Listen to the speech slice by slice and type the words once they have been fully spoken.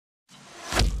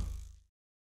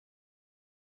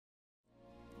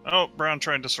Oh, Brown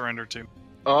tried to surrender too.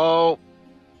 Oh,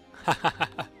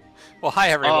 Well, hi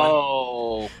everyone.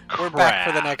 oh, We're back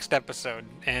for the crap. next episode,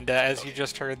 and as you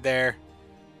just heard there,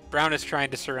 Brown is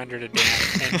trying to surrender to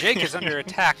Dan, and Jake is under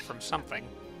attack from something.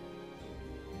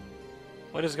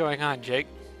 What is going on, Jake?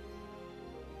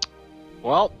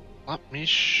 Well, let me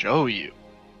show you.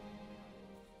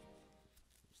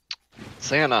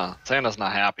 Santa's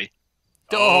not happy.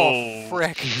 Oh,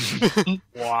 frick.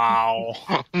 Wow.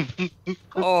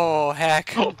 Oh,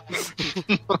 heck.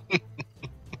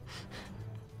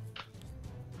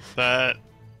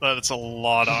 That's a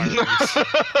lot of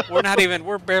armies.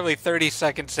 We're barely 30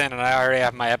 seconds in, and I already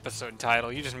have my episode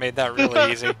title. You just made that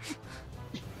really easy.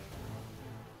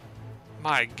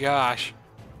 My gosh.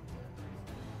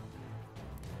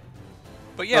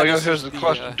 But yeah, I guess this here's is the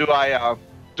question: do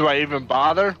I even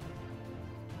bother?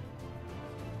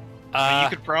 I mean,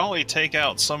 you could probably take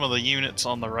out some of the units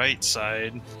on the right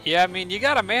side. Yeah, I mean, you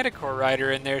got a Manticore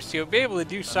Rider in there, so you'll be able to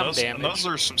do some damage. And those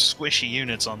are some squishy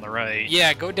units on the right.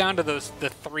 Yeah, go down to the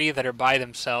three that are by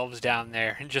themselves down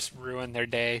there and just ruin their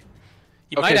day.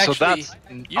 You might so actually, that's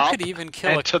you could even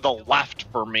kill and to the left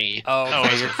for me. Oh,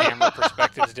 okay, your camera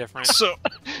perspective is different. So,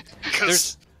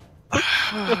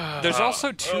 there's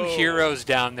also two heroes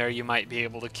down there you might be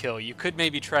able to kill. You could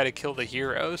maybe try to kill the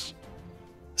heroes.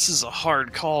 This is a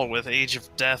hard call with Age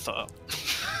of Death up.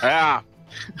 Yeah,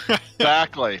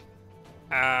 exactly.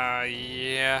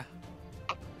 Yeah.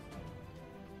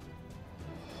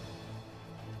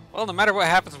 Well, no matter what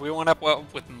happens, we went up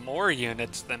with more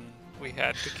units than we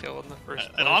had to kill in the first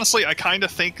place. And honestly, I kind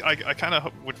of think I kind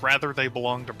of would rather they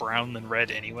belong to Brown than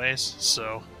Red, anyways.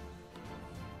 So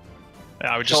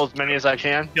yeah, I would Kill just as many as I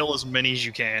can. kill as many as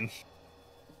you can.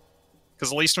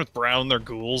 Because at least with Brown, they're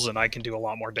ghouls, and I can do a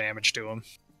lot more damage to them.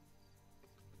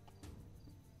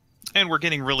 And we're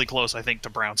getting really close, I think, to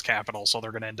Brown's capital, so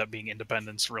they're going to end up being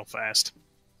independents real fast.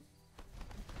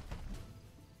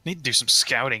 Need to do some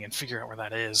scouting and figure out where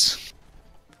that is.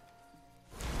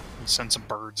 And send some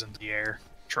birds into the air.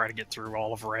 Try to get through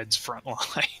all of Red's front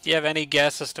line. Do you have any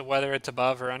guess as to whether it's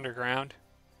above or underground?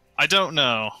 I don't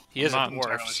know. He is a I'm not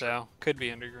dwarf, entirely sure. so could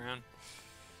be underground.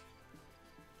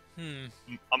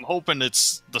 I'm hoping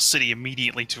it's the city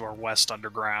immediately to our west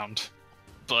underground,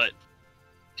 but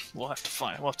we'll have to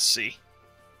find. We'll have to see.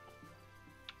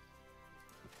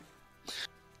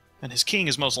 And his king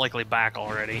is most likely back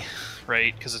already,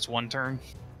 right? Because it's one turn.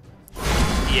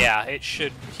 Yeah, it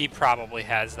should. He probably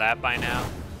has that by now.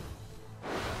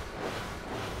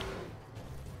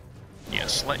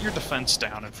 Yes, let your defense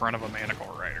down in front of a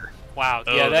Manticore Rider. Wow,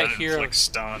 Oh, yeah, that hero. inflicts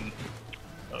stun.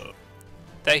 Oh.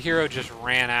 That hero just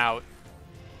ran out.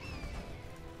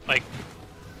 Like,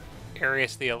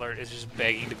 Arius the Alert is just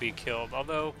begging to be killed.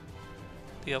 Although,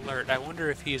 the Alert, I wonder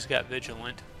if he's got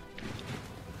Vigilant.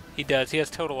 He does. He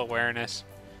has Total Awareness.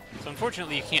 So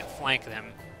unfortunately you can't flank them,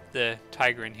 the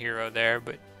Tigran hero there,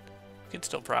 but you can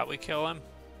still probably kill him.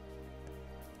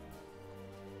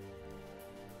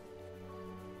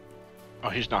 Oh,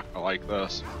 he's not gonna like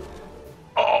this.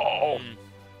 Oh.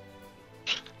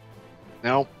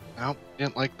 Nope,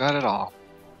 didn't like that at all.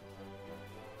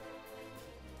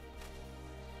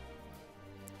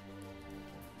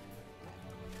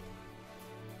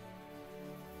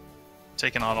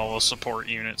 Taking out all the support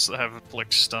units that have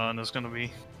inflict stun is going to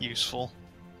be useful.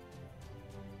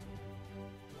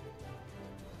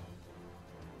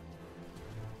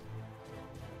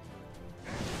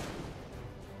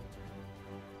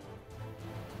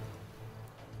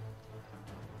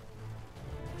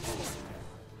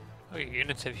 Oh, your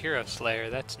units have Hero Slayer,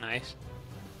 that's nice.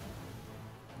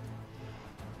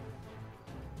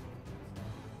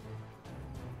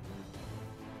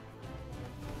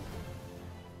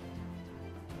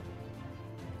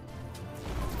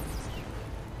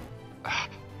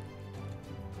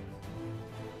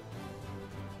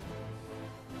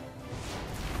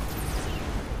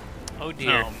 Oh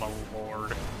dear. Oh my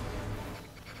lord.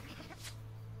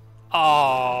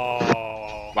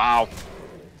 Oh. Wow.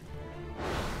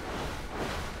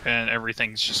 And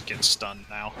everything's just getting stunned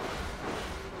now.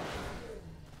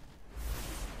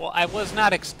 Well, I was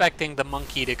not expecting the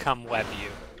monkey to come web you.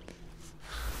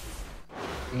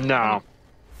 No.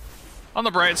 On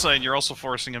the bright side, you're also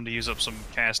forcing him to use up some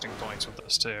casting points with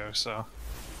this too, so...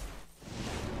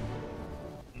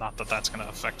 Not that that's going to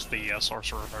affect the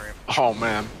sorcerer very much. Oh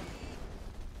man.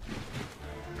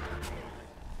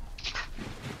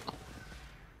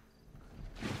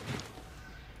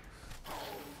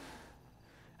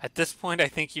 At this point, I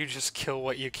think you just kill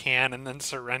what you can and then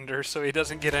surrender so he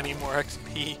doesn't get any more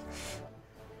XP.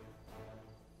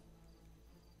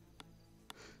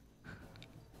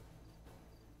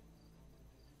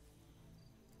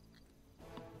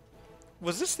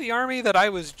 Was this the army that I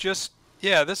was just...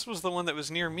 Yeah, this was the one that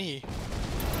was near me.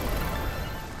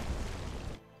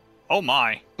 Oh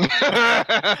my.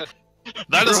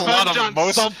 That is a lot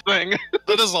of something.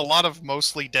 That is a lot of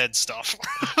mostly dead stuff.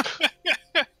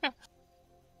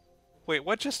 Wait,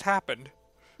 what just happened?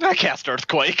 I cast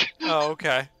Earthquake. Oh,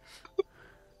 okay.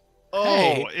 Oh,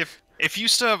 Hey. if you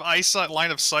still have eyesight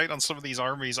line of sight on some of these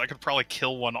armies, I could probably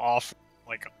kill one off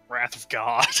like Wrath of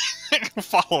God.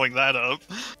 Following that up.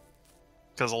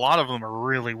 Because a lot of them are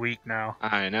really weak now.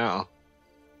 I know.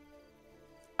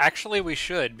 Actually, we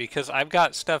should, because I've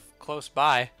got stuff close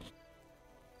by.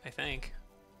 I think.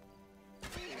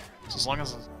 So as long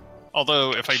as...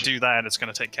 Although, if I do that, it's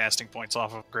going to take casting points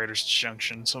off of Greater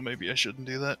Junction, so maybe I shouldn't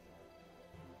do that.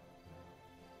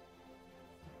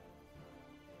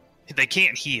 They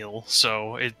can't heal,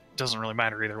 so it doesn't really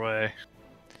matter either way.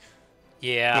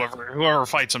 Yeah. Whoever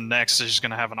fights them next is just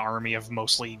going to have an army of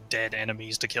mostly dead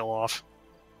enemies to kill off.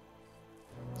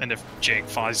 And if Jake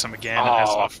fights him again and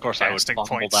has enough of course I would casting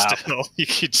fumble points that. still, you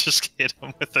could just hit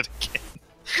him with it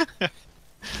again.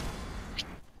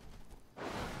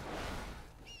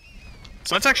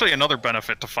 So that's actually another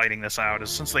benefit to fighting this out, is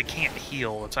since they can't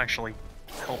heal, it's actually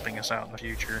helping us out in the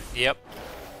future. Yep.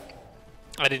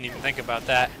 I didn't even think about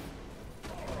that.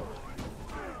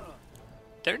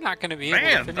 They're not going to be able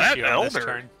to finish that you on this elder.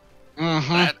 turn.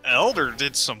 That elder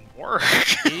did some work.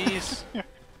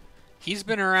 He's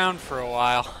been around for a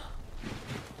while.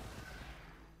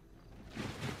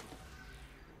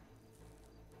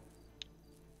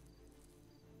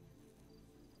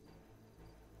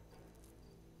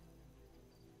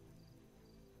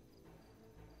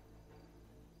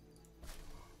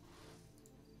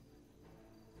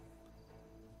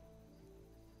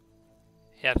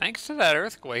 Yeah, thanks to that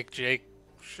earthquake, Jake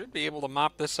should be able to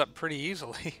mop this up pretty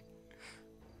easily.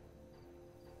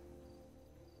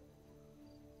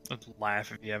 I'd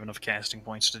laugh if you have enough casting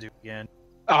points to do it again.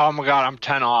 Oh my god, I'm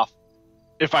 10 off.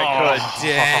 If I could.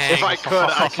 dang. If I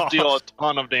could deal a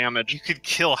ton of damage. You could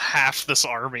kill half this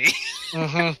army.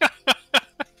 Mm-hmm.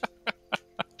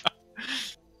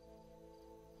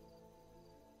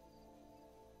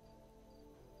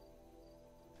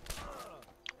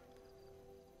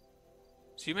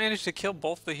 So you managed to kill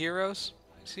both the heroes?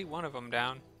 I see one of them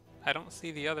down. I don't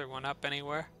see the other one up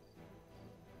anywhere.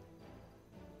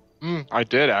 I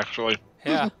did, actually.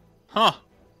 Yeah. Huh.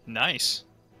 Nice.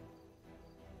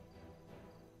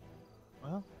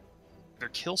 Well, either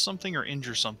kill something or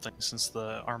injure something, since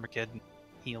the Armageddon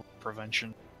heal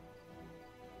prevention.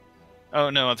 Oh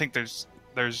no, I think there's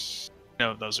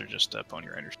no, those are just Pony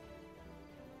Riders.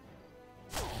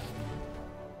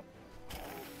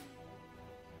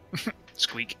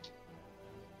 Squeak.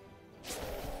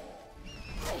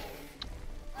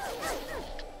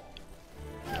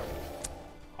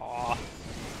 Aw.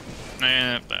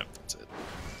 That's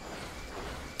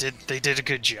it. They did a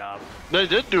good job. They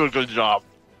did do a good job.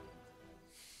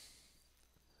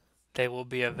 They will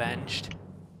be avenged.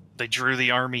 They drew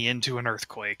the army into an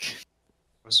earthquake.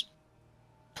 It was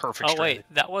perfect. Oh wait,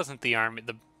 that wasn't the army,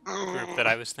 the group that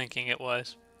I was thinking it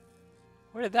was.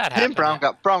 Where did that Him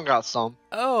happen? Brown got some.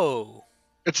 Oh.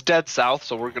 It's dead south,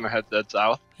 so we're gonna head dead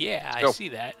south. Yeah, I go. see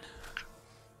that.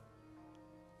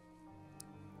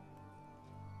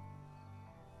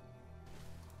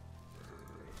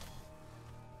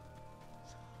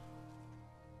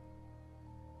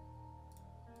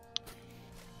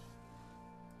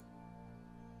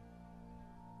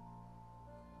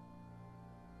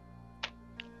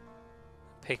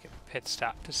 Take a pit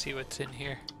stop to see what's in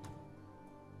here.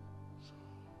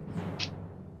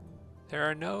 There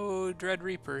are no Dread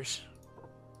Reapers.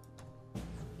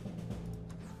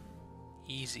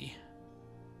 Easy.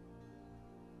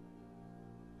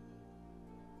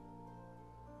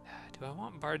 Do I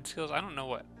want Bard skills? I don't know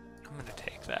what. I'm gonna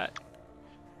take that.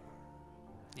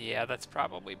 Yeah, that's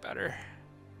probably better.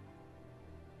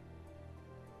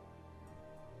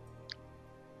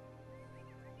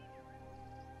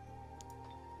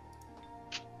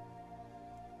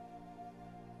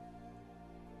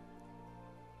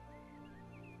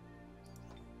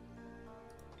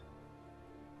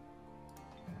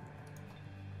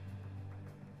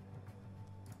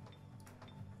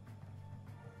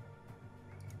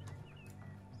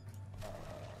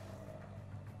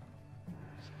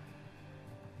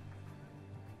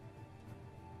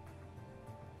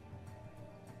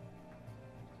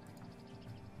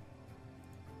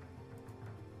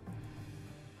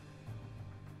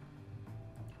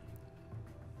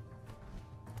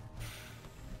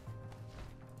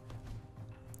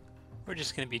 We're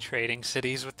just gonna be trading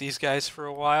cities with these guys for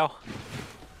a while.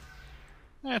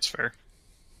 That's fair.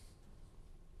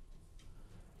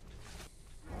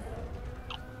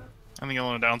 I think the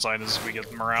only downside is we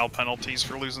get morale penalties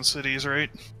for losing cities, right?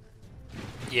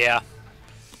 Yeah.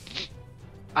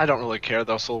 I don't really care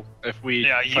though. So if we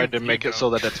tried to make it so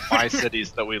that it's my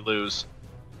cities that we lose.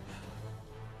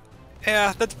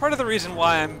 Yeah, that's part of the reason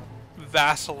why I'm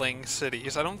vassaling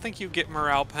cities. I don't think you get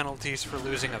morale penalties for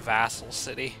losing a vassal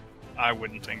city. I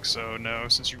wouldn't think so, no,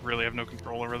 since you really have no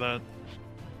control over that.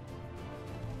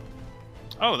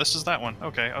 Oh, this is that one.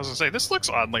 Okay, I was gonna say, this looks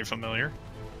oddly familiar.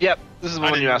 Yep, this is the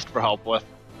one you asked for help with.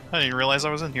 I didn't realize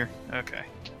I was in here. Okay.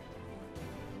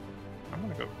 I'm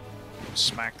gonna go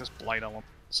smack this blight element,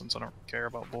 since I don't care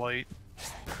about blight.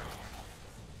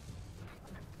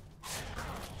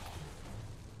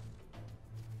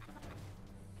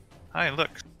 Hi, look,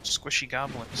 squishy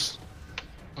goblins.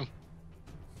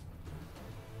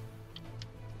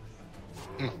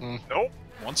 Nope,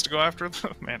 wants to go after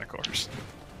the mana cores.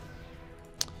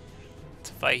 It's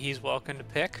a fight he's welcome to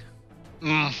pick.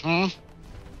 Mm-hmm.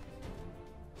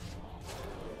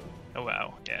 Oh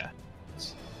wow, yeah.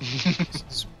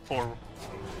 This poor...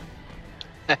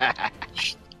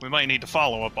 We might need to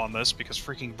follow up on this, because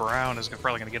freaking Brown is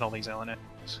probably going to get all these LNS.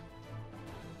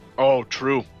 Oh,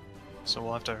 true. So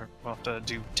we'll have to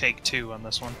do take 2 on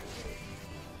this one.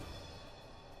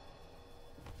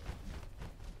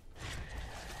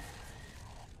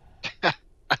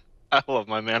 I love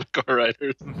my mana core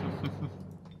riders.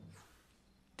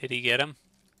 Did he get him?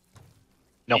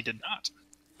 Nope. He did not.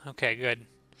 Okay, good.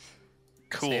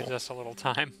 Cool. Saves us a little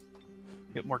time.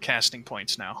 Get more casting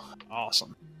points now.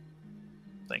 Awesome.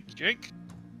 Thank you, Jake.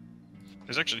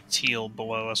 There's actually Teal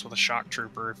below us with a shock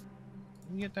trooper.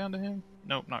 Can we get down to him?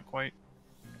 Nope, not quite.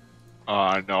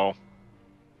 No.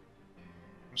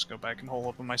 Just go back and hole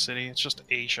up in my city. It's just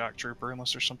a shock trooper,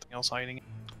 unless there's something else hiding it.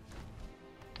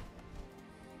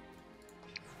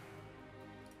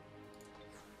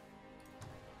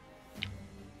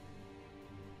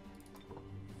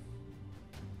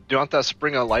 Do you want that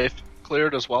Spring of Life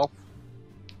cleared as well?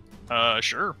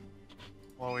 Sure.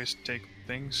 We'll always take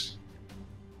things.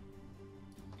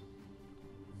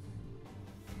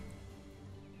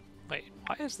 Wait,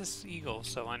 why is this eagle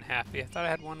so unhappy? I thought I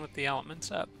had one with the elements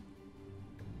up.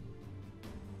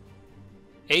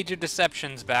 Age of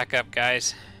Deception's back up,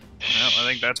 guys. Well, I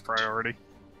think that's priority.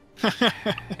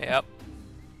 Yep.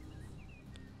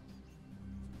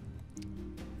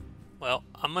 Well,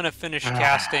 I'm gonna finish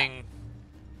casting...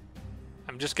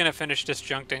 I'm just gonna finish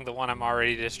disjuncting the one I'm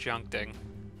already disjuncting.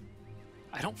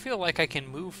 I don't feel like I can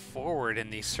move forward in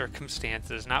these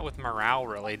circumstances, not with morale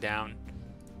really down.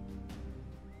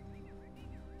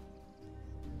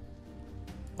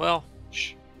 Well...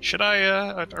 Should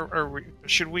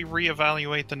should we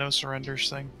reevaluate the no surrenders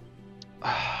thing?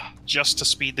 Just to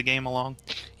speed the game along?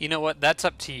 You know what? That's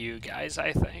up to you guys,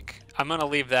 I think. I'm gonna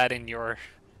leave that in your...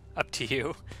 up to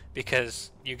you,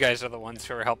 because you guys are the ones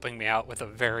who are helping me out with a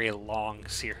very long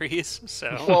series,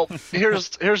 so... Well, here's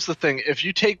the thing. If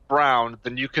you take Brown,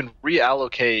 then you can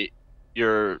reallocate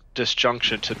your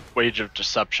disjunction to Wage of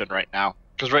Deception right now.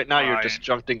 Because right now you're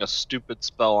disjuncting a stupid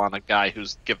spell on a guy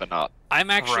who's given up.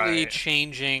 I'm actually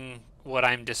changing what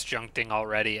I'm disjuncting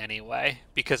already anyway,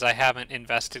 because I haven't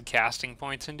invested casting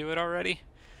points into it already.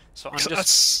 So I'm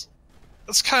just...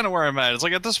 That's kind of where I'm at. It's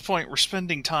like, at this point, we're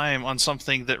spending time on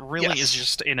something that really is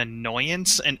just an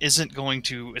annoyance and isn't going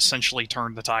to essentially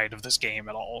turn the tide of this game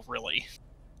at all, really.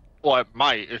 Well, it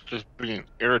might. It's just being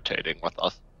irritating with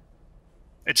us.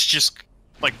 It's just...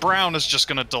 Like, Brown is just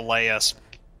going to delay us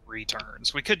 3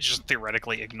 turns. We could just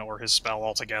theoretically ignore his spell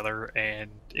altogether,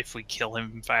 and if we kill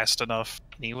him fast enough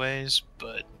anyways,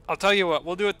 but... I'll tell you what,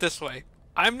 we'll do it this way.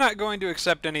 I'm not going to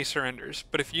accept any surrenders,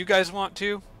 but if you guys want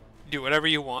to, do whatever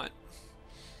you want.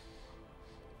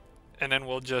 And then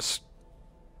we'll just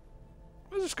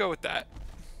go with that.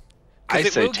 I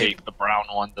say take the Brown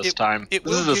one this time. This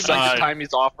is the second time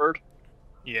he's offered.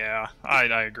 Yeah, I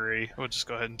agree. We'll just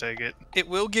go ahead and take it. It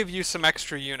will give you some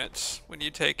extra units when you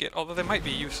take it, although they might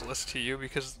be useless to you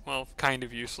because, well, kind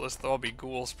of useless. They'll all be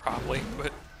ghouls probably,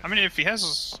 but... I mean, if he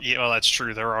has... Yeah, well, that's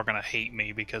true. They're all going to hate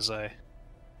me because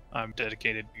I'm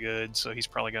dedicated good, so he's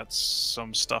probably got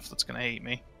some stuff that's going to hate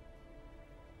me.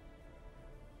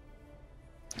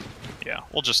 Yeah,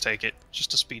 we'll just take it, just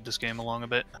to speed this game along a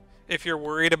bit. If you're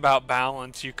worried about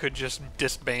balance, you could just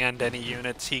disband any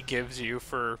units he gives you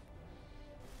for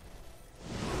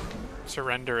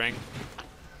surrendering.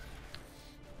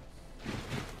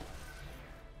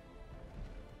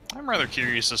 I'm rather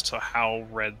curious as to how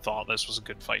Red thought this was a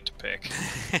good fight to pick.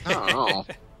 I don't know.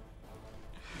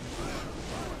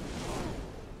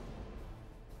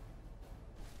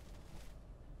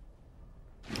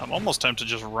 I'm almost tempted to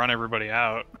just run everybody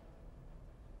out.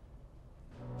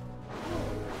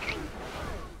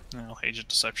 Well, Age of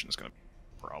Deception is going to be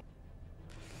a problem.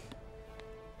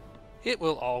 It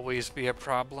will always be a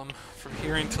problem from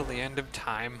here until the end of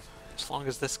time, as long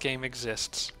as this game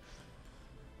exists.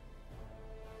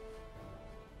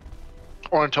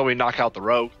 Or until we knock out the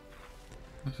rogue.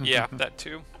 Yeah, that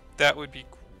too. That would be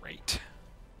great.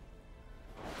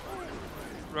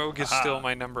 Rogue is still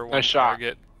my number one Nice shot.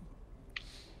 target.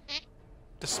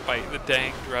 Despite the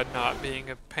dang Dreadnought being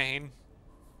a pain.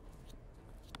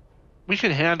 We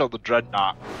can handle the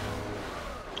Dreadnought.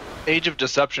 Age of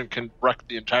Deception can wreck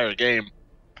the entire game.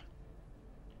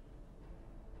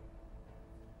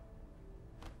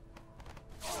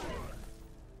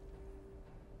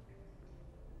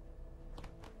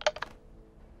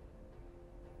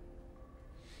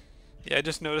 Yeah, I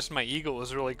just noticed my eagle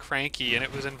was really cranky, and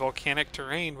it was in volcanic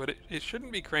terrain, but it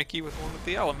shouldn't be cranky with one of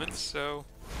the elements, so...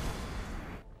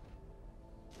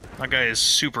 That guy is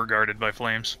super guarded by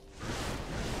flames.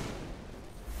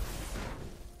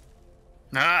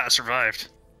 Ah, I survived.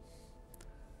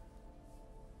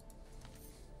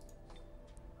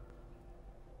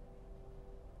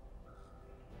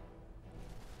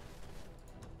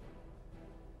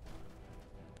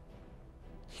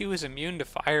 He was immune to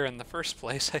fire in the first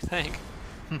place, I think.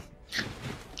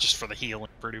 Just for the healing,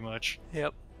 pretty much.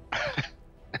 Yep.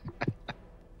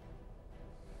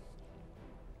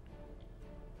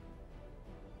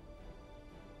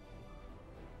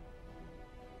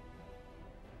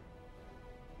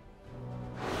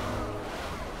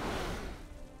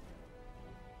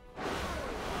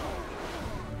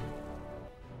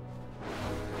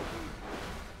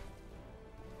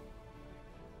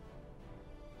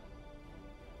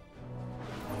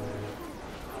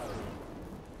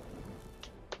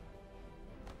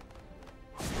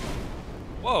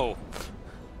 Whoa.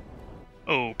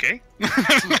 Okay.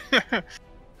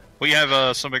 We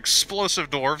have some explosive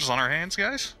dwarves on our hands,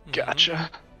 guys. Gotcha.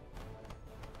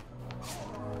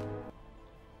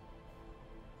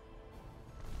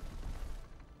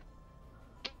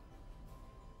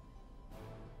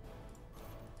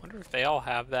 Wonder if they all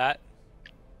have that.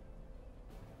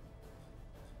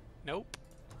 Nope.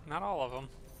 Not all of them.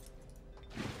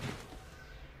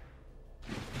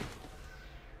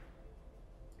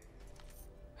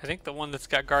 I think the one that's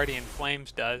got Guardian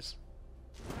Flames does.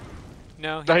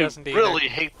 No, he They doesn't either. really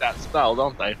hate that spell,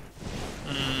 don't they?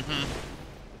 Mm-hmm.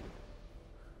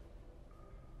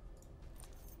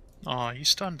 Aw, you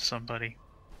stunned somebody.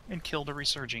 And killed a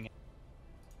resurging.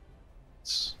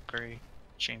 It's very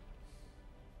shameful.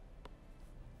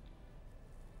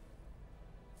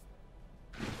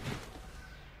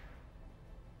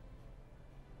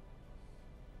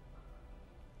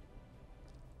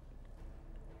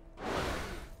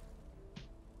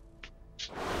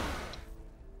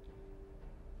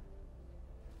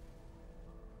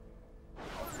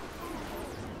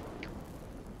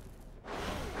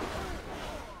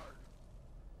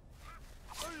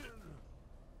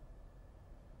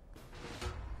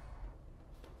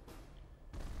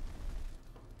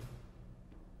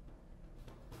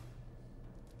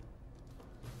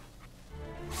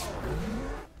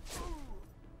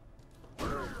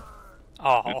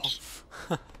 Oh. Oops.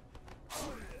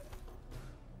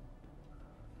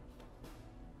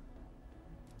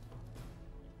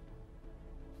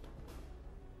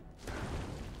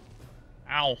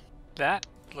 Ow. That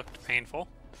looked painful.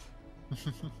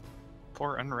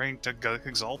 Poor unranked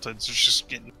exalteds are just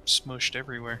getting smushed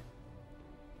everywhere.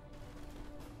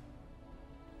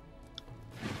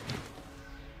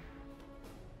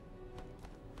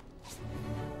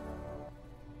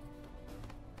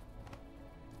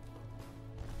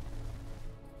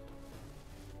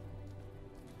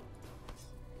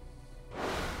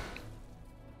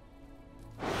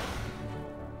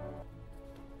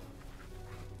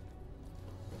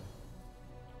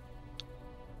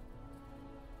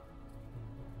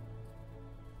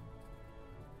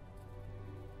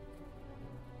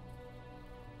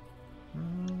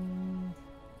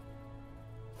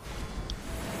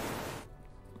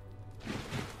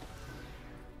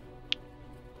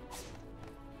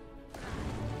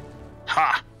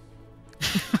 Ha!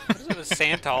 What is it with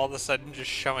Santa all of a sudden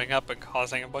just showing up and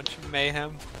causing a bunch of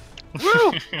mayhem?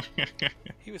 Woo!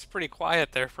 He was pretty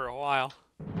quiet there for a while.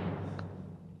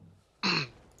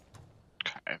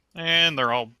 Okay. And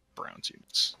they're all Browns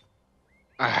units.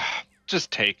 Just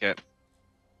take it.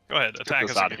 Go ahead, Get attack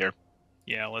this us out of again.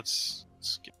 here. Yeah, let's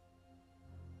get...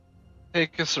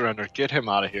 Take a surrender. Get him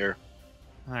out of here.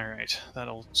 Alright,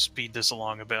 that'll speed this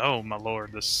along a bit. Oh my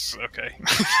lord, this... okay.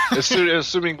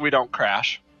 Assuming we don't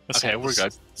crash. This Okay, we're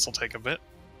good. This'll take a bit.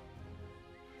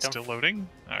 Don't Still loading.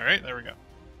 Alright, there we go.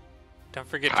 Don't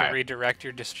forget Hi. to redirect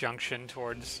your disjunction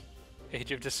towards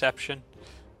Age of Deception.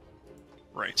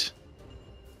 Right.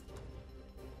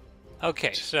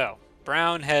 Okay, so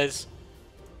Brown has...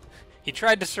 He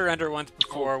tried to surrender once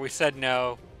before. We said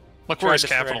no. Look where his Tried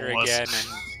to capital surrender was. again,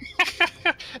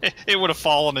 and It would have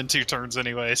fallen in 2 turns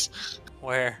anyways.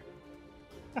 where?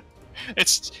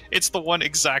 It's the one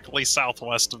exactly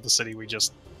southwest of the city we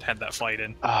just had that fight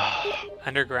in.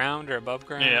 Underground or above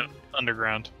ground? Yeah,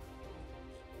 underground.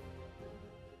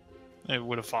 It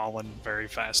would have fallen very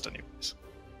fast anyways.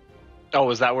 Oh,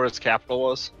 is that where its capital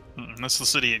was? That's the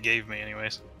city it gave me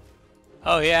anyways.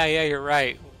 Oh, yeah, you're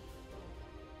right.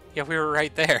 Yeah, we were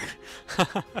right there.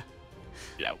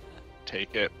 Yeah,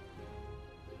 take it.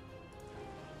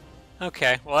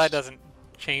 Okay, well, that doesn't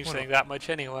change things that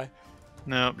much anyway.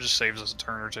 No, it just saves us a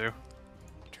turn or 2.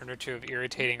 Turn or 2 of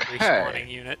irritating Okay. respawning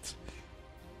units.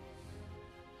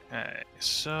 Okay,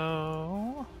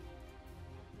 so...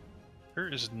 There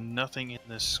is nothing in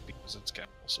this because it's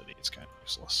capital city. It's kind of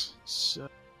useless. So...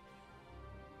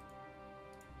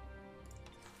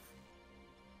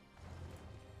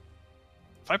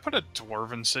 If I put a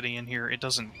Dwarven city in here, it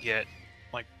doesn't get,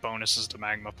 like, bonuses to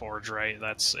Magma Forge, right?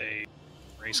 That's a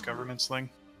race governance thing?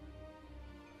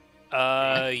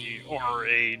 Or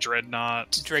a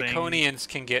Dreadnought thing. Draconians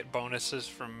can get bonuses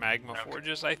from Magma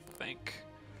Forges, I think.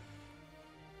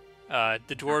 The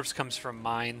Dwarves comes from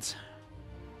mines.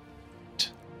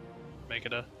 Make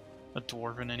it a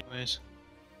Dwarven anyways.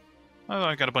 Oh,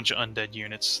 I got a bunch of undead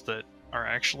units that are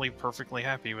actually perfectly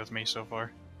happy with me so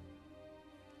far.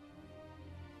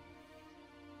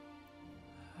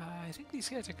 I think these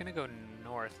guys are gonna go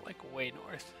north, like way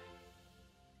north.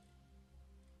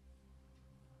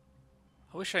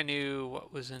 I wish I knew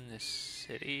what was in this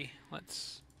city.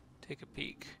 Let's take a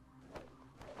peek.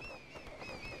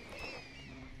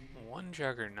 One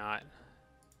Juggernaut.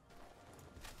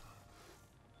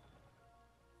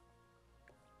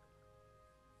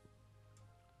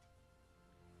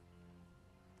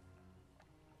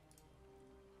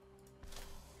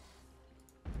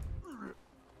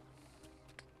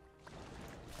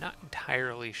 Not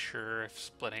entirely sure if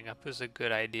splitting up is a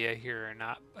good idea here or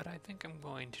not, but I think I'm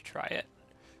going to try it.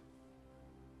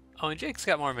 Oh, and Jake's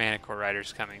got more Manicore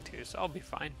Riders coming too, so I'll be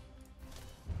fine.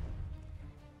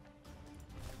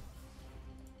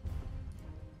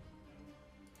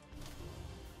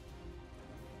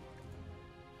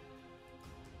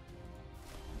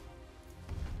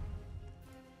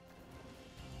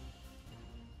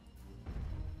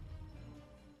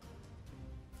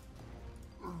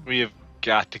 We have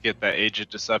got to get that Age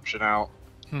of Deception out.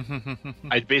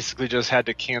 I basically just had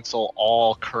to cancel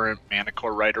all current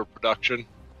Manicore Rider production.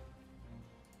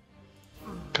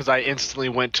 Because I instantly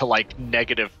went to like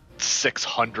negative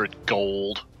 600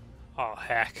 gold. Oh,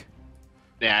 heck.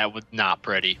 Yeah, it was not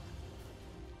pretty.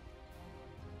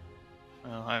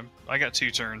 Well, I got 2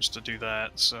 turns to do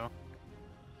that, so...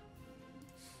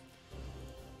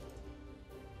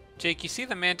 Jake, you see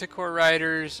the Manticore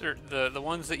Riders, or the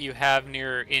ones that you have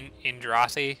near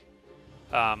Indrathi?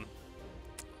 They're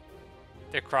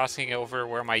crossing over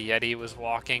where my Yeti was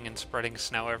walking and spreading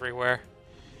snow everywhere.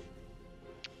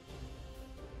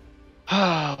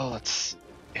 Oh, let's...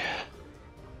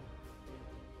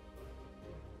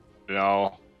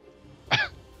 No.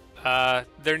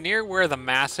 They're near where the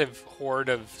massive horde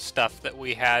of stuff that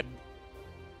we had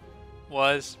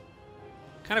was.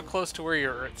 Kind of close to where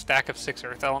your stack of 6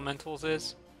 Earth Elementals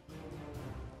is.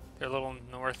 They're a little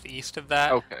northeast of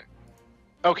that. Okay.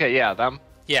 Okay, yeah, them.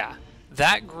 Yeah.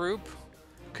 That group,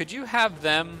 could you have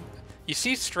them... You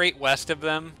see straight west of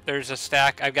them, there's a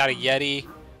stack. I've got a Yeti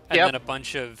and then a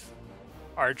bunch of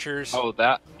archers. Oh,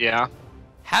 that? Yeah.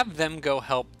 Have them go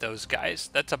help those guys.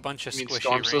 That's a bunch of You mean squishy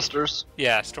Storm range. Sisters?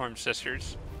 Yeah, Storm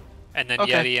Sisters. And then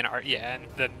Okay. Yeti and and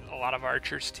then a lot of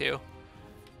archers too.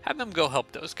 Have them go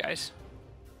help those guys.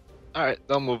 Alright,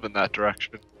 they'll move in that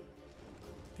direction.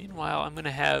 Meanwhile, I'm going to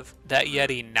have that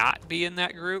Yeti not be in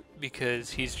that group because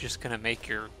he's just going to make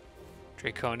your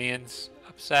Draconians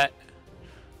upset.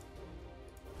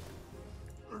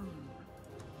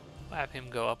 Have him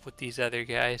go up with these other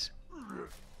guys.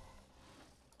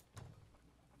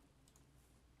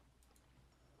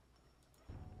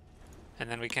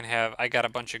 And then we can have, I got a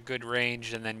bunch of good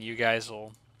range, and then you guys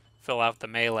will fill out the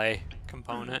melee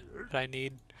component that I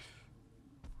need.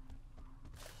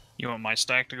 You want my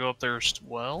stack to go up there as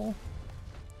well?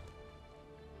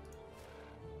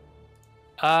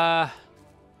 I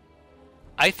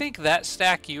think that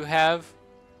stack you have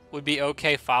would be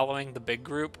okay following the big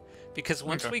group, because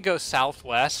once we go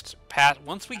southwest,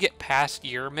 once we get past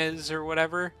Yermiz or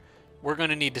whatever, we're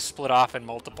going to need to split off in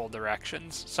multiple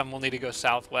directions. Some will need to go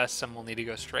southwest, some will need to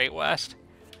go straight west.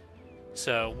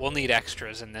 So we'll need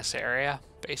extras in this area,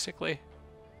 basically.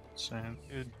 Sound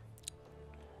good.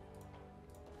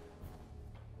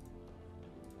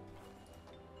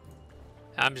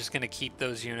 I'm just gonna keep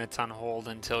those units on hold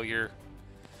until your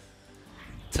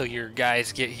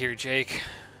guys get here, Jake.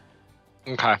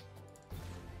 Okay.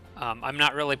 I'm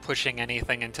not really pushing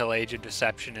anything until Age of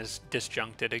Deception is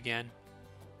disjuncted again.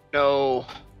 No.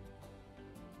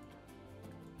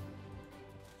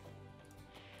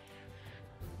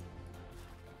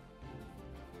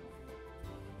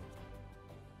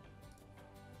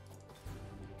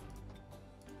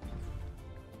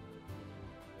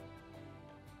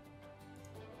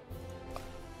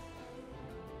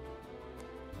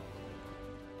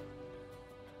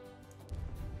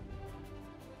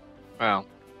 Well,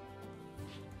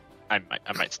 I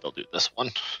might still do this one.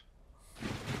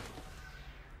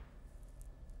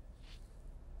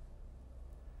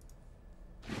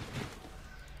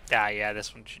 Yeah,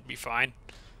 this one should be fine.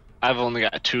 I've only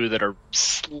got 2 that are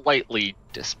slightly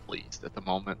displeased at the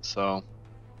moment, so.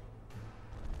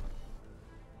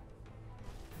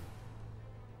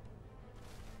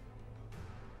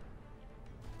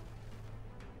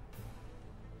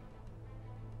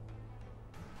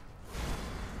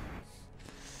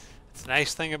 It's a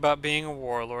nice thing about being a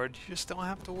warlord. You just don't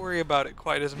have to worry about it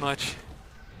quite as much.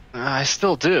 I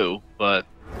still do, but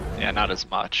yeah, not as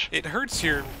much. It hurts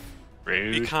your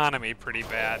Rude. economy pretty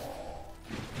bad.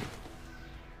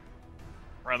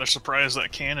 Rather surprised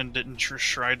that cannon didn't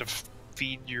try to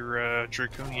feed your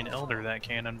Draconian Elder that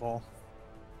cannonball.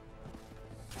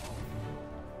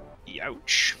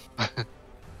 Ouch.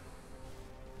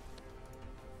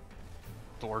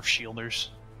 Dwarf shielders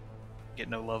get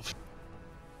no love.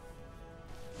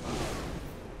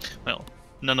 Well,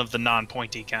 none of the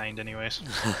non-pointy kind, anyways.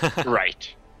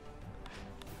 Right.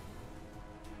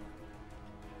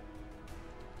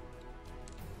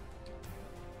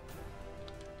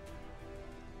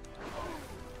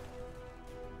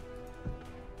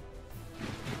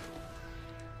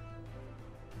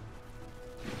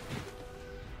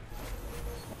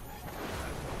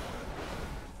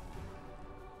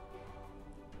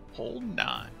 Hold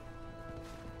 9.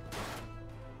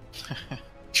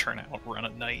 Trying to outrun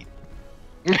at night.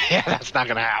 Yeah, that's not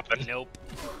gonna happen. Nope.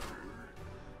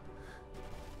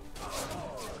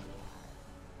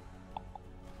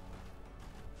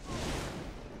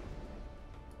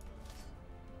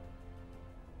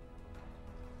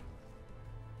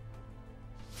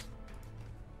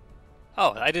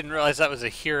 Oh, I didn't realize that was a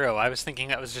hero. I was thinking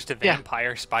that was just a Yeah.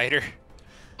 vampire spider.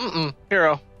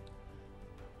 Hero.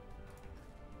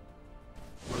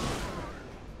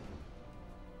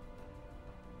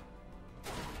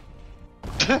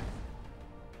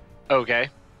 Okay.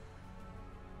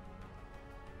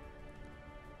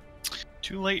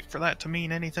 Too late for that to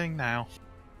mean anything now.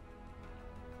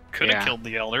 Could have Yeah. killed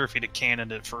the Elder if he'd have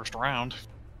cannoned it first round.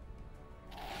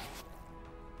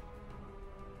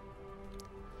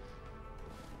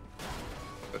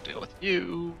 Go deal with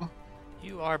you.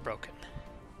 You are broken.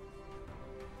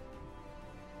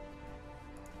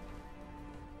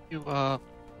 You to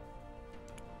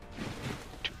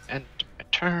end my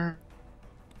turn.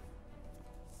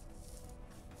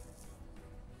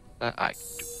 I can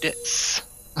do this.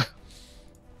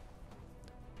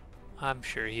 I'm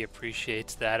sure he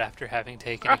appreciates that after having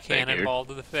taken I a cannonball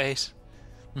to the face.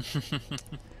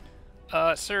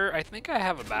 Sir, I think I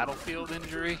have a battlefield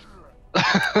injury.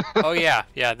 Oh yeah,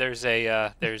 there's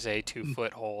a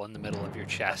 2-foot hole in the middle of your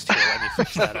chest here. Let me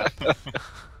fix that up.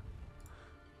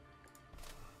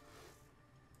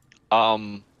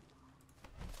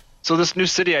 So this new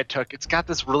city I took, it's got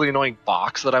this really annoying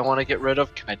box that I want to get rid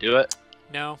of. Can I do it?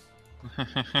 No.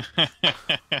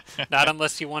 Not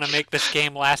unless you want to make this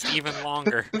game last even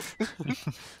longer.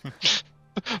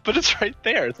 But it's right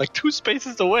there. It's like 2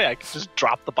 spaces away. I can just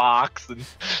drop the box and.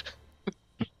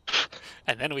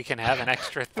 And then we can have an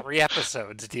extra 3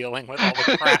 episodes dealing with all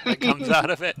the crap that comes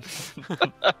out of it.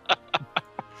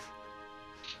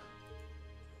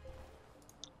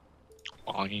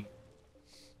 Fine.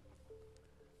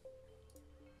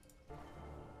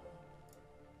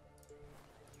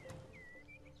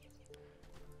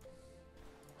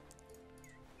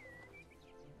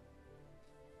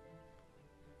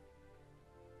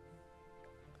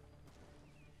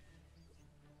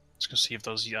 Let's go see if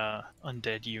those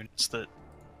undead units that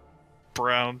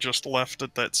Brown just left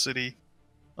at that city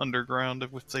underground,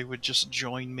 if they would just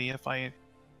join me if I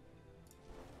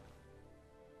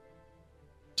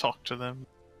talk to them.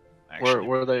 Actually,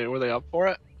 Were they up for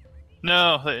it?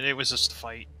 no, it was just a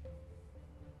fight.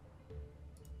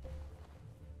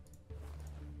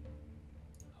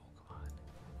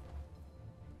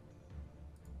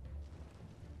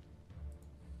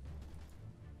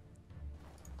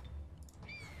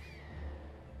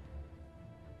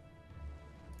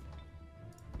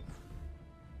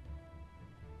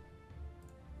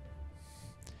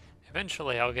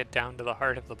 Eventually, I'll get down to the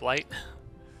heart of the Blight.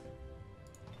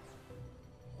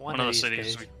 One of the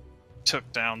cities we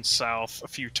took down south a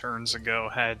few turns ago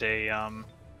had a,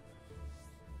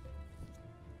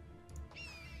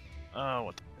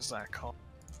 what is that called?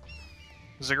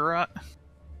 Ziggurat?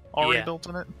 Already Yeah. built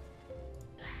in it?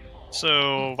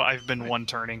 So, I've been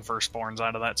one-turning firstborns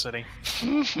out of that city.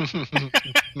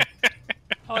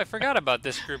 Oh, I forgot about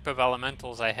this group of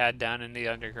elementals I had down in the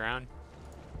underground.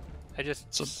 I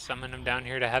just summoned them down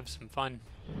here to have some fun.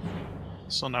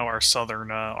 So now our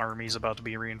southern army's about to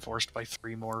be reinforced by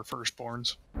 3 more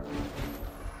firstborns.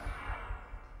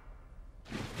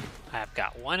 I've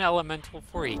got 1 elemental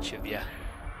for each of you.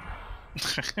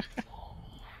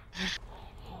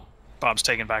 Bob's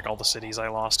taking back all the cities I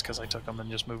lost because I took them and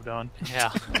just moved on.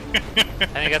 Yeah. I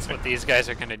think that's what these guys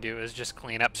are going to do, is just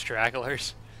clean up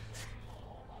stragglers.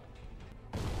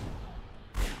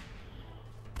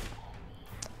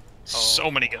 So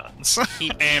many guns.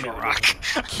 Keep and shooting. a rock.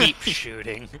 Keep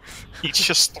shooting. You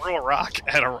just throw a rock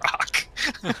at a rock.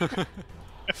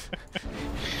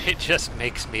 It just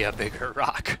makes me a bigger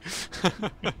rock.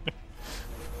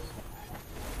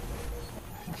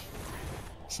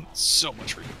 So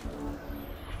much for you.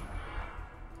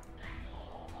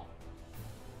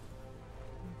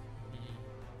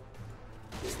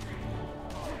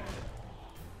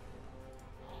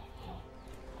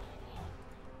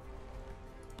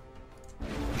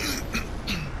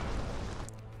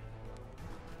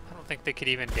 I don't think they could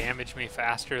even damage me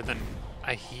faster than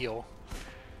I heal.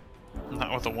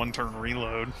 Not with a one-turn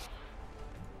reload.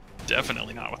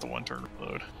 Definitely not with a one-turn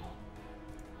reload.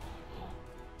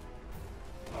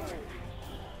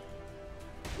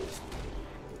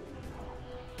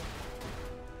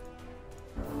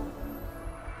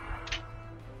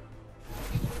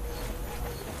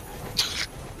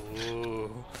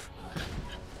 Ooh.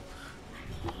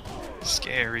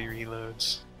 Scary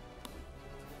reloads.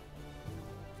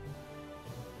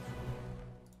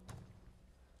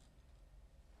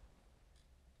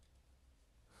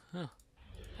 Huh.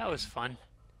 That was fun.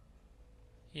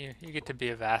 You get to be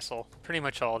a vassal. Pretty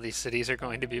much all these cities are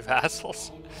going to be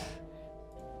vassals.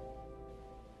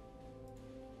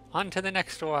 On to the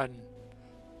next one.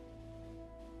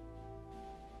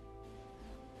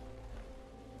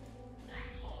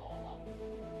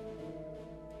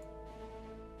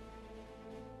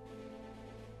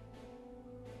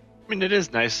 I mean, it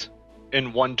is nice.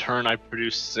 In one turn, I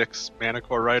produced 6 Mana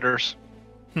Core Riders.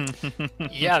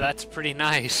 Yeah, that's pretty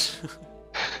nice.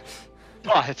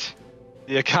 But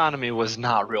the economy was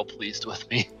not real pleased with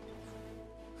me.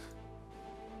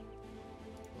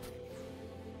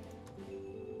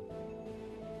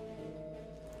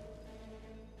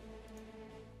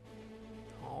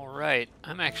 Alright,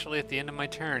 I'm actually at the end of my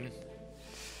turn.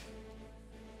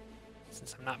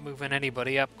 Since I'm not moving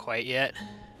anybody up quite yet.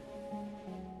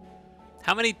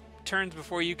 How many turns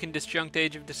before you can disjunct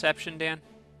Age of Deception, Dan?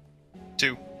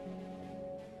 2.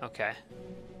 Okay.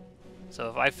 So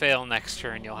if I fail next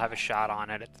turn, you'll have a shot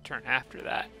on it at the turn after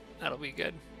that. That'll be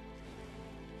good.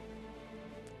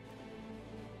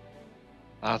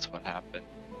 That's what happened.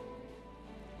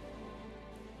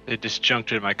 They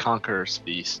disjuncted my Conqueror's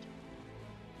Feast.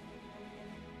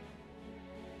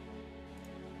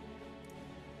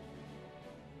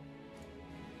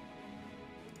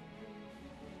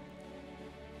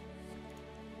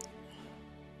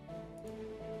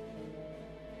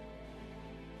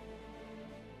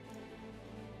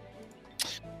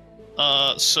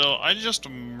 So I just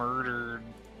murdered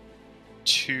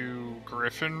 2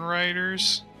 Griffin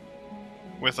Riders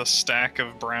with a stack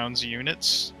of Brown's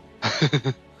units.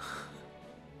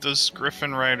 Those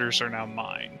Griffin Riders are now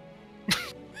mine.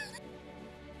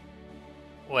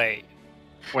 Wait.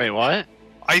 Wait, what?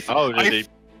 I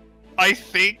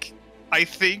think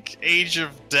Age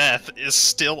of Death is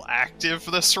still active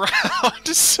this round,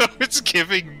 so it's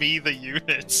giving me the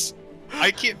units. I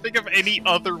can't think of any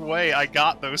other way I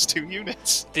got those 2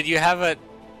 units. Did you have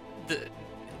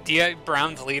do you have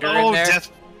Brown's leader in there?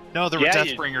 No, there were Yeah,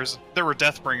 Deathbringers. There were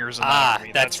Deathbringers in that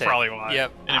army. That's it. probably why.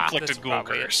 Yep. And inflicted that's ghoul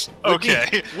probably curse. it.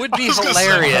 Okay. Would be I was gonna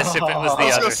hilarious say- if it was the I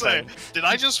was other gonna say, thing. did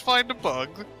I just find a bug?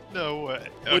 No way.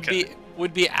 Okay.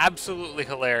 Would be absolutely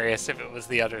hilarious if it was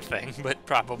the other thing, but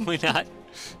probably not.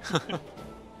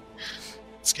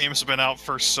 This game's been out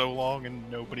for so long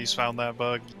and nobody's found that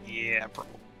bug. Yeah,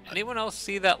 probably. Anyone else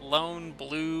see that lone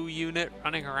blue unit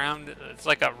running around? It's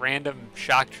like a random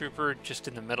shock trooper just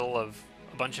in the middle of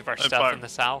a bunch of our stuff in the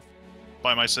south.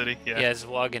 By my city, yeah. Yeah,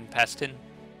 Zwug and Peston.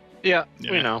 Yeah,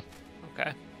 Yeah. we know.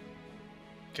 Okay.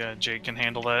 Jake can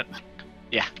handle that.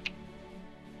 Yeah.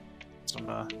 Some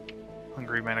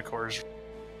hungry Manticores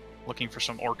looking for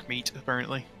some orc meat,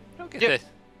 apparently. don't get it.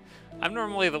 I'm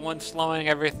normally the one slowing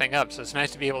everything up, so it's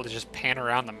nice to be able to just pan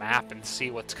around the map and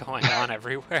see what's going on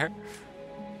everywhere.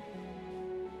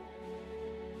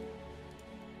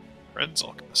 Red's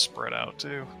all gonna spread out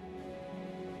too.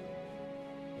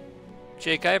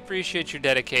 Jake, I appreciate your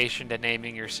dedication to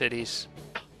naming your cities.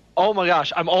 Oh my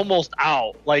gosh, I'm almost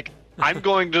out. Like, I'm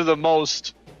going to the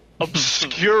most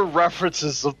obscure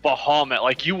references of Bahamut.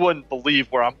 Like, you wouldn't believe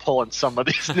where I'm pulling some of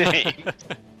these names.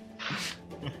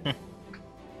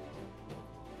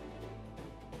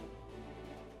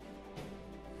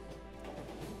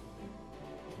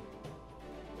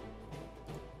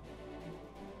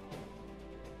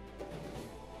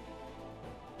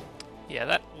 Yeah,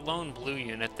 that lone blue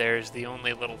unit there is the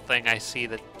only little thing I see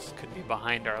that could be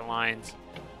behind our lines.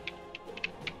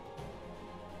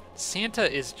 Santa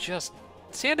is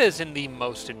in the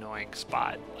most annoying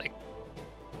spot. Like,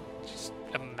 just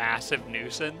a massive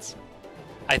nuisance.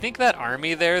 I think that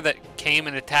army there that came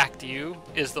and attacked you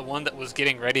is the one that was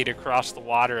getting ready to cross the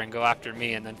water and go after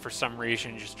me, and then for some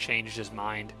reason just changed his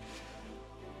mind.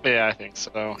 Yeah, I think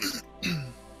so.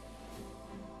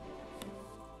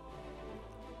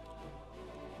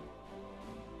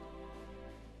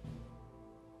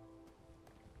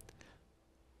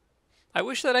 I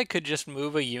wish that I could just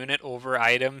move a unit over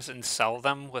items and sell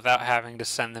them without having to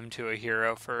send them to a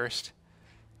hero first.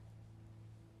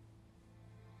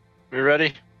 We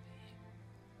ready?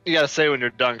 You gotta say when you're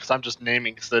done, because I'm just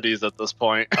naming cities at this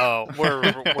point. Oh, we're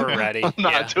ready. I'm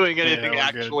not doing anything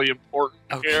actually important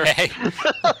here. Okay.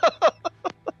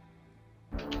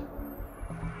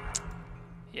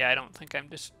 Yeah, I don't think I'm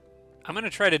gonna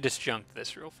try to disjunct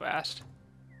this real fast.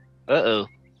 Uh-oh.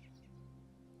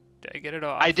 Did I get it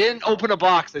off? I didn't open a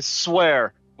box, I swear.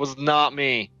 It was not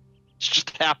me. It's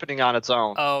just happening on its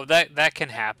own. Oh, that can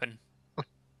happen.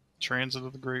 Transit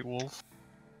of the Great Wolf.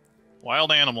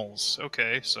 Wild animals.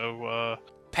 Okay, so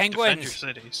Penguins. Defend your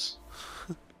cities.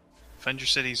 Defend your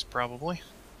cities, probably.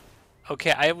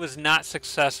 Okay, I was not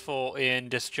successful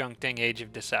in disjuncting Age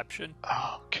of Deception.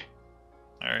 Oh, okay.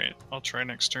 Alright, I'll try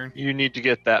next turn. You need to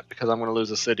get that because I'm going to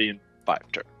lose a city in 5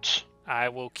 turns. I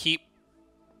will keep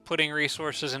putting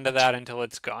resources into that until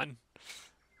it's gone.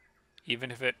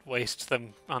 Even if it wastes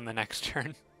them on the next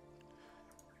turn.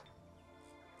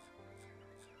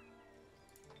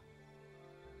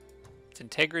 Its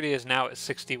integrity is now at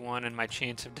 61 and my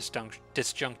chance of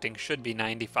disjuncting should be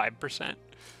 95%.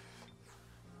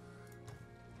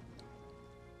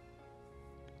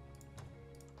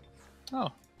 Oh.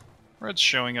 Red's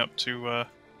showing up to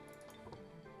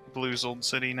Blue's old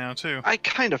city now, too. I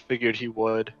kind of figured he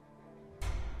would.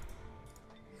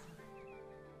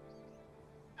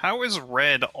 How is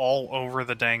Red all over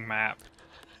the dang map?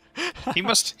 He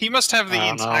must have the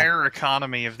entire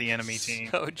economy of the enemy team.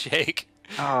 So, Jake,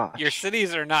 Oh, your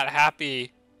cities are not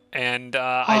happy, and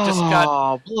I just got...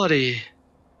 Oh, bloody.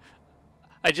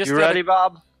 I just You got ready,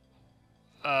 Bob?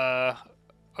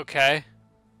 okay.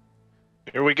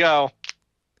 Here we go.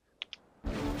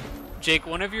 Jake,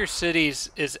 one of your cities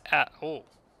is at... Oh.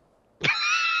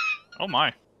 Oh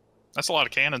my. That's a lot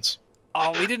of cannons.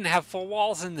 Oh, we didn't have full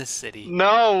walls in this city.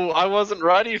 No, I wasn't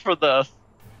ready for this.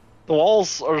 The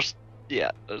walls are...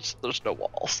 Yeah, there's no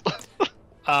walls.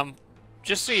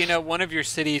 Just so you know, one of your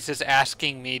cities is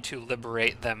asking me to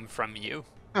liberate them from you.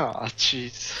 Oh,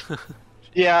 jeez.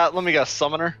 Yeah, let me guess.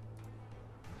 Summoner?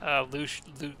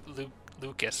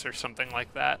 Lucas or something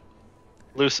like that.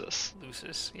 Lucis.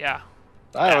 Lucis, yeah.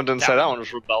 That one didn't say that one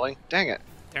was rebelling. Dang it.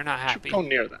 They're not happy. Go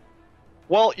near that.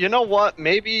 Well, you know what?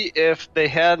 Maybe if they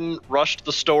hadn't rushed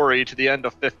the story to the end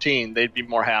of 15, they'd be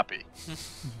more happy.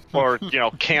 Or, you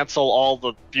know, cancel all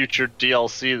the future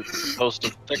DLC that's supposed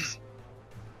to fix.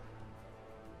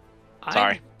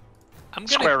 Sorry.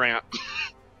 Square rant.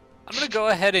 I'm gonna go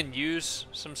ahead and use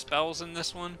some spells in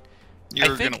this one.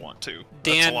 You're gonna want to.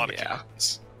 That's a lot of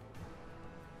cannons.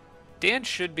 Dan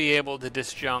should be able to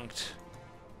disjunct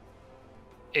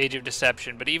Age of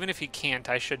Deception, but even if he can't,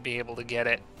 I should be able to get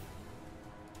it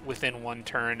within one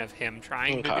turn of him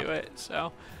trying to do it.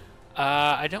 So,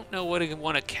 I don't know what I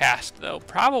want to cast, though.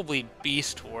 Probably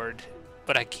Beast Horde,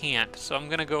 but I can't, so I'm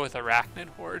going to go with Arachnid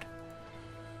Horde.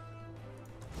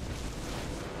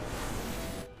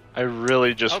 I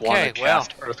really just want to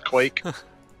cast Earthquake.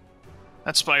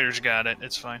 That spider's got it.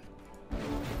 It's fine.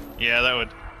 Yeah,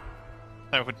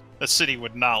 that city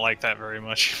would not like that very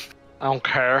much. I don't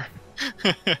care.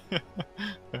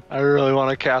 I really want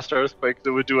to cast Earthquake. It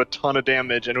would do a ton of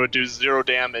damage, and it would do 0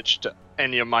 damage to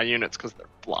any of my units because they're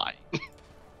flying.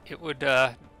 It would,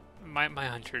 my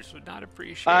hunters would not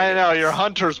appreciate I it. know, your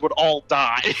hunters would all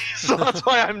die, so that's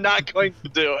why I'm not going to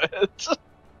do it.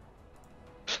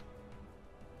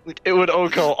 Like, it would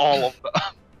OHKO all of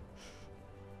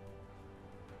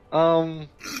them.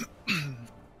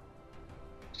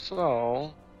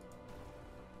 So...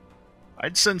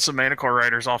 I'd send some Mana Core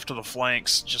Riders off to the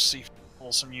flanks, just see if you can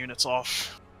pull some units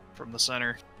off from the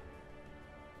center.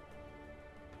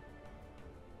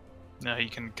 Now you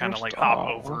can kind of like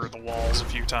hop over the walls a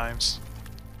few times.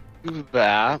 Do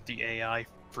that. The AI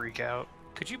freak out.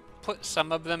 Could you put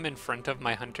some of them in front of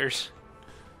my hunters?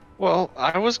 Well,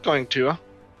 I was going to.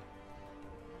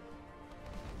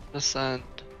 Send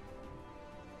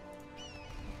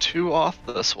 2 off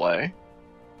this way.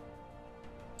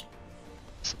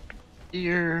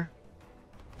 Here.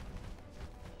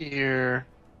 Here.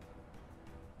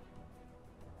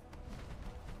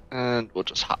 And we'll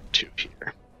just hop 2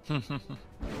 here.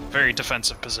 Very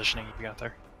defensive positioning you got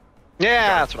there.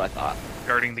 Yeah, that's what I thought.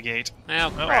 Guarding the gate.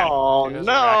 Oh, crap. Oh,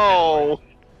 no!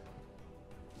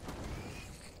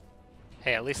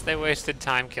 Hey, at least they wasted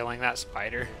time killing that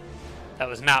spider. That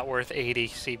was not worth 80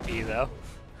 CP, though.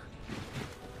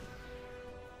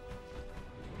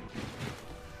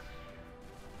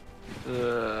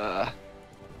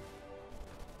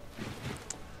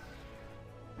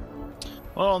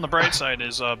 Well, on the bright side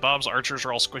is Bob's archers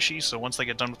are all squishy, so once they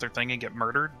get done with their thing and get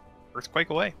murdered, earthquake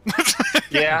away.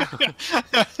 Yeah.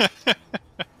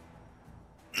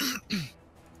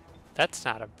 That's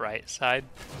not a bright side.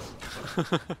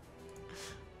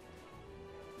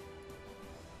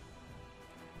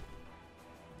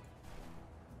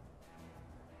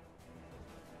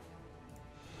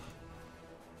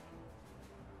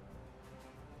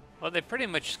 Well, they pretty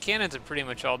much, cannons have pretty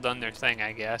much all done their thing,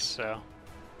 I guess, so,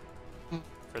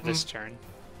 for this turn.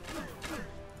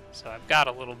 So I've got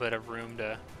a little bit of room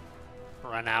to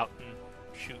run out and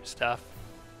shoot stuff.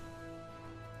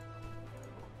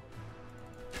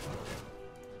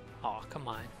 Oh, come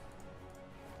on.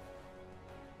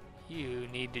 You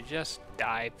need to just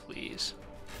die, please.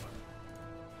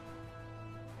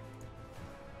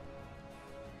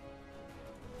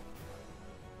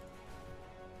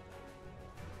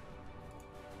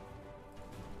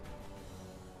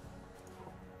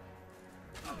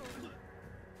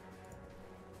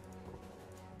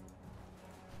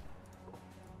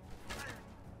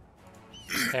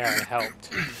 There, it helped.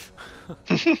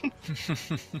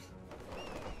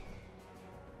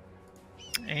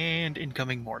 And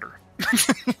incoming mortar.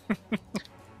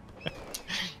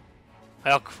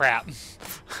 Well, crap.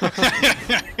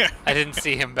 I didn't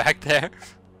see him back there.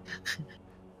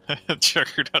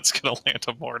 Juggernaut's gonna land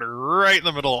a mortar right in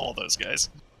the middle of all those guys.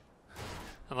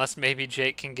 Unless maybe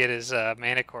Jake can get his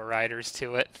Mana Core Riders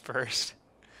to it first.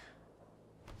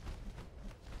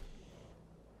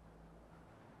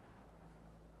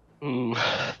 Ooh,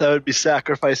 that would be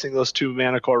sacrificing those 2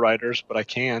 Mana Core Riders, but I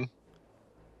can.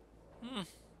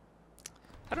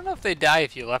 I don't know if they die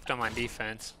if you left them on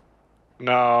defense.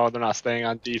 No, they're not staying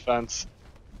on defense.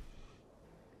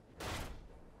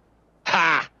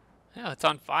 Ha! Yeah, it's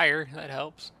on fire. That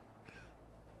helps.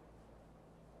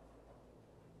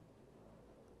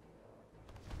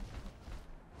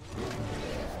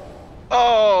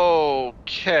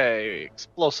 Okay,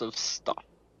 explosive stuff.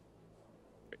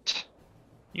 Right.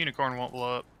 Unicorn won't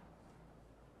blow up.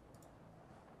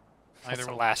 That's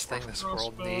the last thing this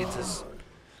world needs is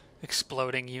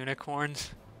exploding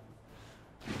unicorns.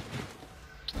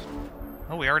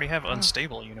 Oh, we already have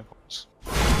unstable unicorns.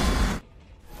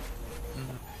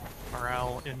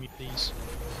 Morale immunities.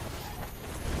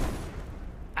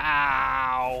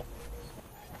 Ow!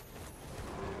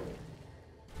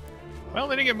 Well,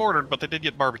 they didn't get mortared, but they did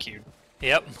get barbecued.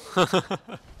 Yep.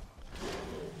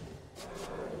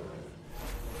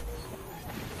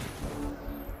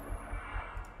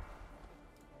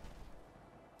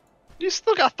 You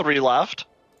still got 3 left,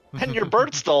 and your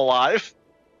bird's still alive.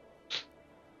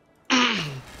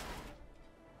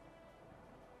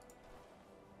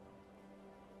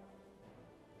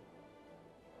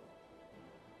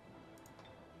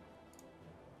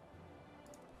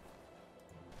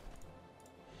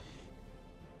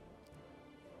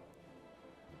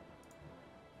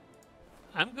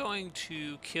 I'm going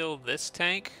to kill this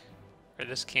tank, or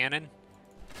this cannon,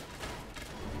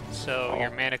 so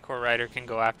your Mana Core Rider can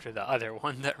go after the other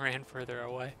one that ran further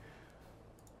away.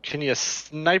 Can you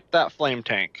snipe that flame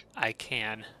tank? I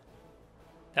can.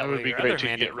 That would way be your great other to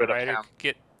Mana get Core rid of Rider him. can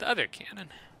get the other cannon.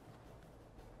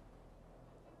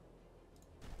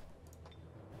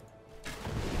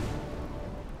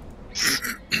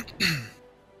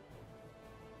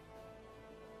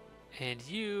 And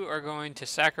you are going to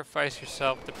sacrifice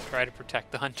yourself to try to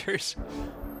protect the hunters.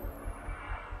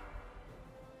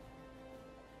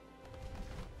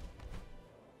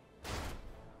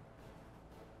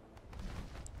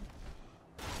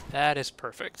 That is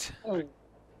perfect. Oh.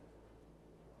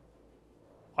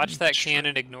 Watch that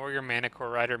cannon ignore your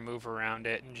Manicore Rider, move around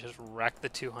it, and just wreck the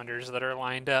 2 hunters that are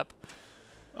lined up.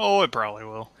 Oh, it probably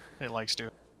will. It likes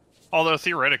to. Although,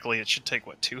 theoretically, it should take,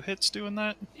 what, 2 hits doing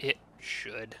that? It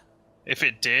should. If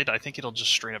it did, I think it'll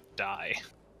just straight up die.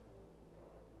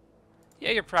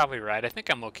 Yeah, you're probably right. I think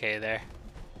I'm okay there.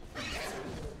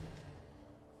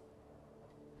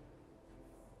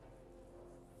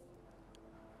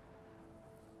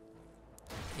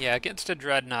 Yeah, against a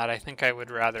Dreadnought, I think I would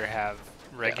rather have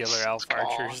regular elf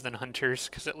archers than hunters,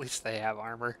 because at least they have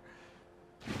armor.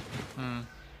 Hmm.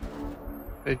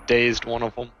 They dazed one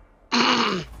of them.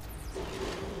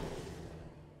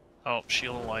 Oh,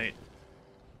 Shield of Light.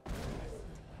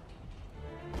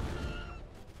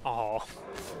 Oh.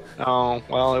 Oh,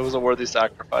 well, it was a worthy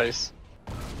sacrifice.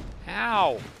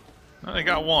 Ow! Well, they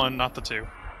got 1, not the 2.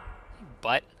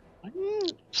 But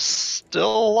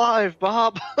Still alive,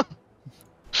 Bob.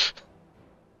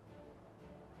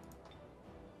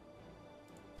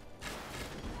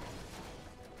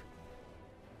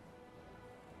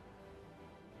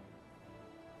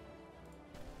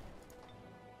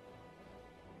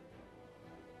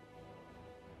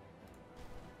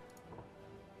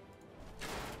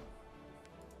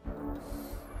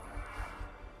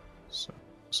 So,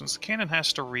 since the cannon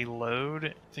has to reload,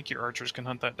 I think your archers can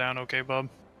hunt that down okay, Bob?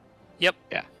 yep.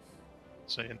 Yeah.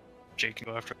 So Jake can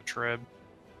go after the Treb.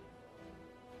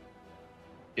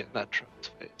 Get in that Treb's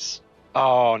face.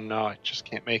 Oh no, I just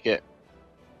can't make it.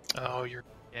 Oh, you're...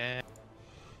 Yeah.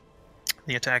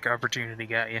 The attack opportunity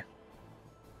got you.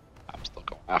 I'm still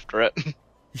going after it.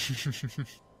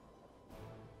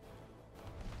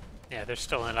 Yeah, there's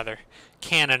still another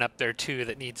cannon up there, too,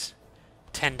 that needs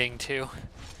tending to.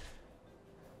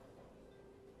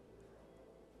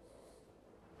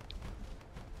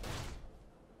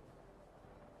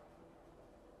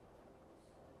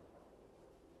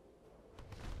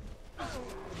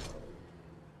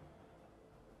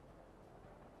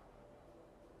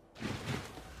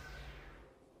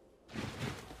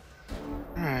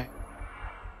 Alright.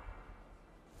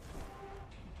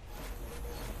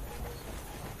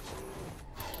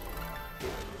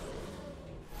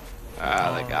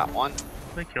 They got one.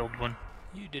 They killed one.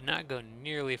 You did not go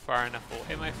nearly far enough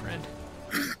away, my friend.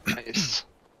 Nice.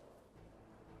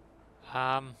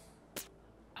 I'm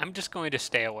just going to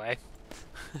stay away.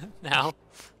 Now.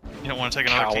 You don't want to take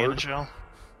another Coward. cannon shell?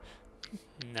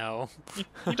 No.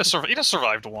 He just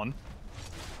survived 1.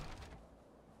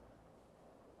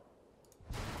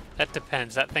 That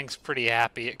depends. That thing's pretty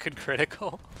happy. It could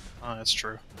critical. Oh, that's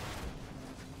true.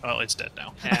 Well, it's dead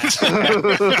now.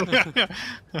 Yeah.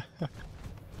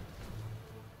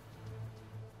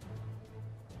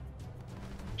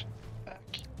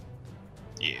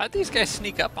 Yeah. How'd these guys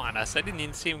sneak up on us? I didn't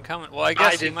even see them coming. Well, I I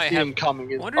guess he didn't might see have. him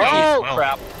coming in. Wonder if Oh well.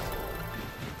 crap!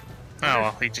 Oh,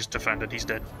 well, he just defended. He's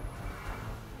dead.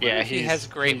 Wonder Yeah, if he has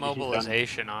great he's done.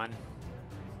 mobilization on.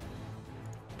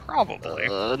 Probably.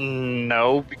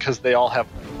 No, because they all have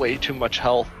way too much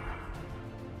health.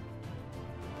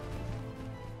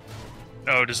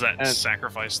 Oh, does that And-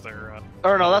 sacrifice their...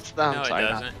 Or no, that's them. No, it sorry,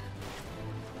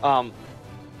 doesn't.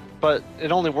 But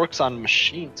it only works on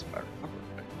machines, if I remember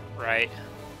right. Right.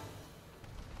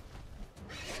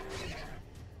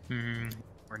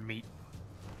 We're in meat.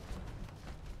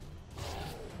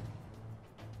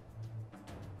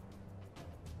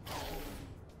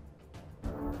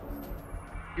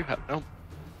 You have no.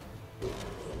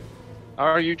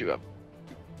 Or you do have.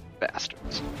 You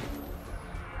bastards.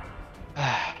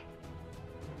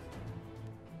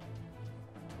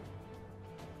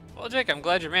 Well, Jake, I'm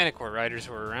glad your Manicore Riders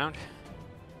were around.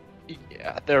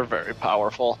 Yeah, they're very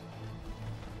powerful.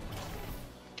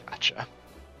 Gotcha.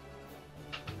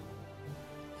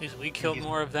 At least we killed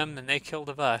more of them than they killed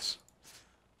of us.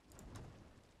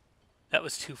 That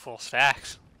was 2 full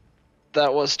stacks.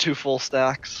 That was 2 full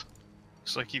stacks.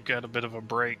 Looks like you've got a bit of a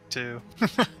break, too.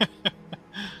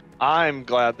 I'm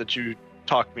glad that you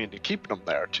talked me into keeping them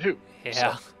there, too.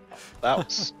 Yeah. So, that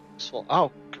was useful.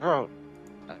 Oh, girl.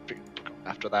 I figured we'd go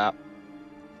after that.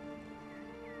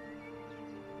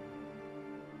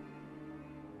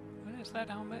 What is that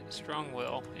helmet? Strong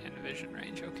will and vision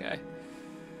range. Okay.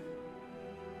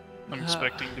 I'm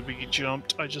expecting to be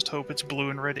jumped. I just hope it's blue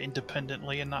and red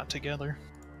independently and not together.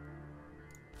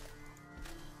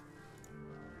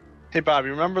 Hey, Bob,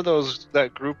 you remember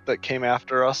that group that came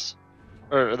after us?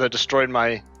 Or that destroyed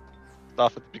my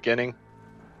stuff at the beginning?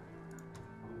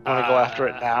 I want to go after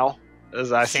it now?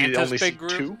 As I Santa's only see big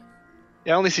group? 2?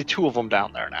 Yeah, I only see 2 of them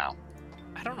down there now.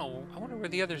 I don't know. I wonder where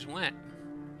the others went.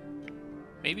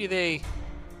 Maybe they.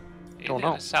 Maybe Don't they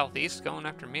know. went southeast going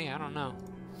after me. I don't know.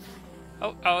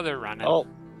 Oh, they're running. Oh,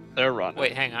 they're running.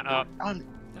 Wait, hang on. Oh, Run.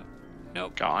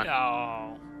 nope. Gone.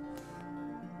 Oh.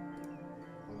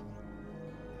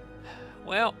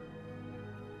 Well,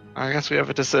 I guess we have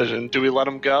a decision. Do we let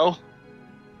them go?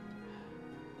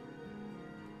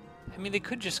 I mean, they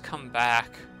could just come back.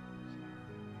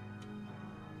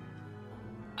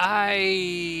 I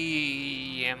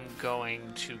am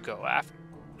going to go after...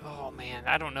 Oh, man,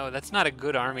 I don't know. That's not a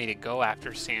good army to go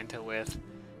after Santa with.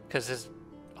 Because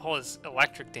all his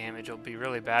electric damage will be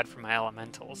really bad for my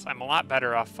elementals. I'm a lot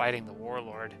better off fighting the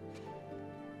Warlord.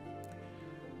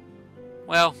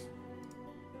 Well...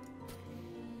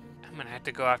 I'm going to have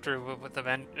to go after with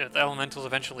the elementals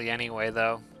eventually anyway,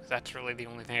 though. That's really the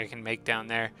only thing I can make down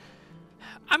there.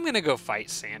 I'm going to go fight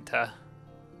Santa.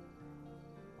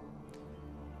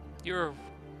 You're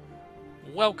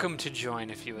welcome to join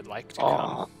if you would like to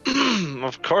come.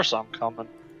 Of course I'm coming.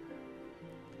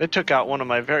 They took out one of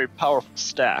my very powerful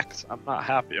stacks. I'm not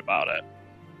happy about it.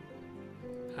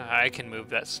 I can move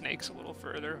that snakes a little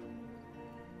further.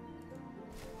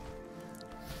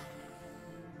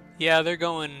 Yeah, they're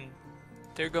going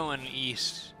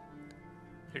east.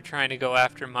 They're trying to go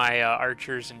after my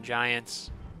archers and giants.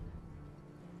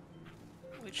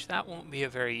 Which that won't be a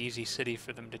very easy city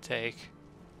for them to take.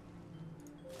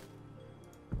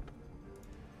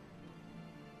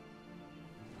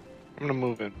 I'm gonna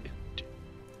move in.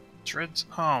 Dreads.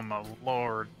 Oh my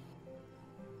lord.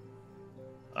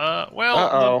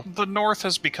 Well, the north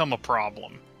has become a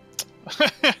problem.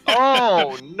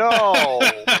 Oh no!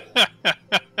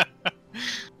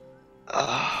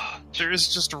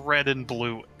 There's just red and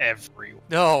blue everywhere.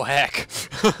 No, heck.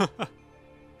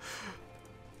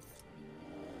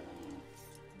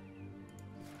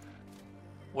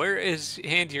 Where is...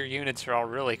 And your units are all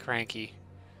really cranky.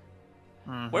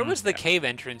 Where was the cave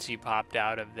entrance you popped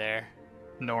out of there?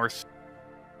 North.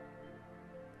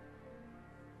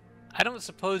 I don't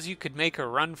suppose you could make a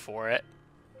run for it.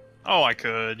 Oh, I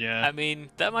could, yeah. I mean,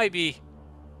 that might be...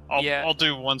 I'll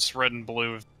do once red and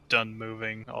blue have done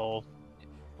moving. I'll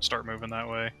start moving that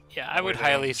way. Yeah, I would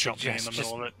highly Jump me in suggest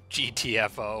the middle of it.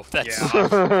 GTFO. That's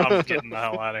Yeah, I'm getting the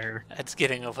hell out of here. That's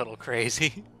getting a little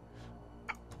crazy.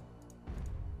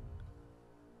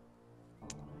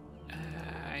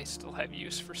 I still have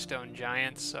use for stone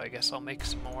giants, so I guess I'll make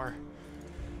some more.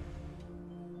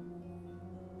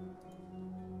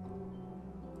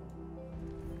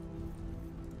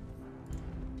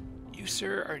 You,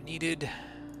 sir, are needed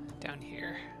down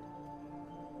here.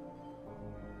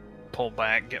 Pull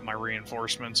back, get my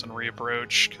reinforcements, and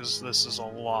reapproach, because this is a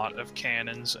lot of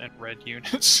cannons and red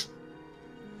units.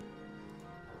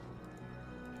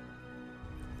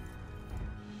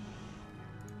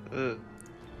 Ugh.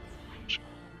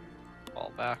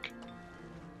 Fall back.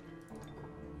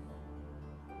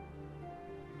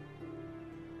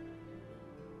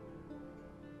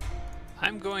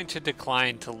 I'm going to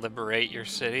decline to liberate your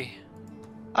city.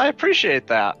 I appreciate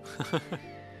that.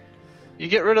 You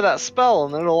get rid of that spell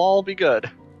and then it'll all be good.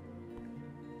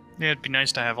 Yeah, it'd be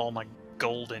nice to have all my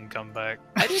gold income back.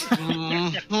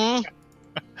 I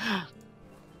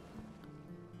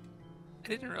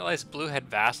didn't realize Blue had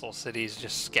vassal cities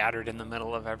just scattered in the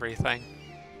middle of everything.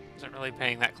 Wasn't really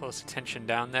paying that close attention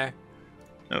down there.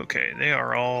 Okay, they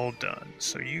are all done.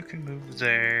 So you can move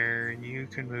there, and you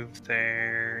can move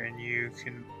there, and you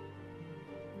can...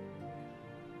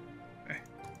 Okay.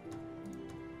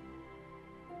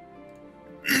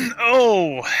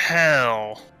 Oh,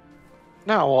 hell!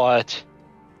 Now what?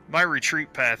 My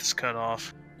retreat path is cut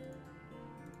off.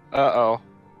 Uh-oh.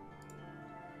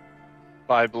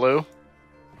 By blue?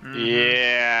 Mhm.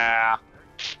 Yeah.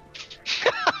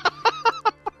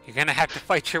 You're gonna have to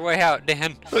fight your way out,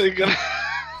 Dan. You're gonna...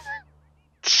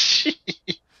 Gee.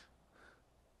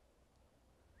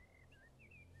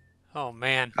 Oh,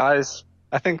 man. Guys,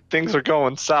 I think things are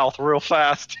going south real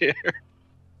fast here.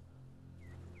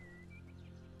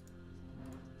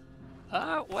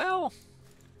 Well,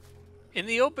 in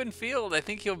the open field, I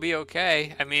think you'll be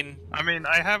okay. I mean,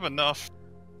 I have enough.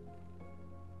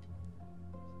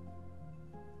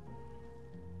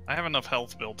 I have enough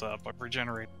health built up. I've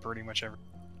regenerated pretty much everything.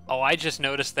 oh, I just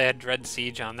noticed they had Dread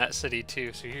Siege on that city,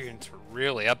 too, so you're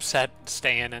really upset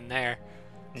staying in there.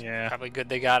 Yeah. Probably good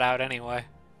they got out anyway.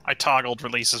 I toggled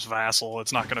release as vassal.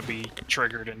 It's not going to be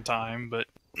triggered in time, but...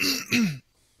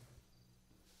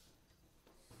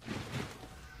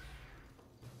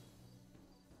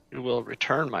 You will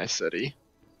return my city.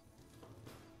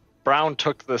 Brown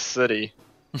took this city,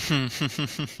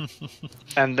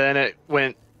 and then it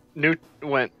went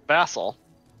vassal,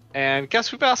 and guess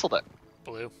who vassaled it?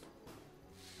 Blue.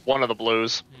 One of the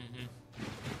blues. Mm-hmm.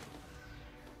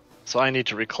 So I need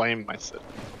to reclaim my city.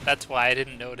 That's why I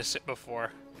didn't notice it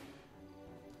before.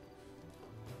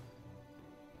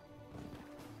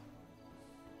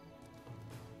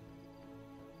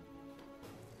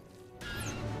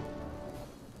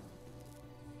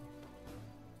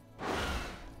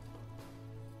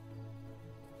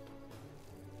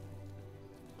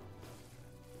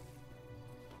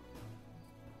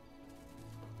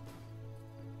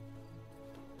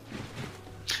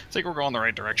 I think we're going the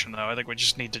right direction, though. I think we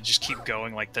just need to just keep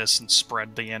going like this and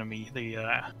spread the enemy, the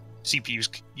CPU's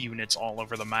units all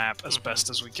over the map as best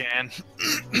as we can.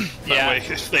 That way,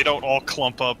 if they don't all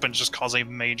clump up and just cause a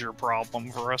major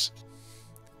problem for us.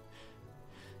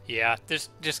 Yeah,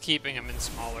 just keeping them in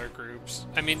smaller groups.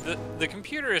 I mean, the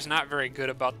computer is not very good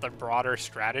about the broader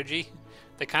strategy.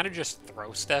 They kind of just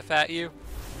throw stuff at you.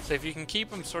 So if you can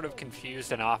keep them sort of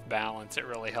confused and off balance, it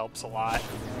really helps a lot.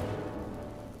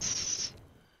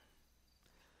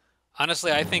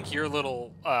 Honestly, I think your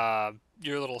little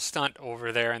stunt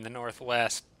over there in the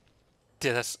northwest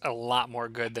did us a lot more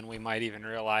good than we might even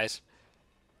realize.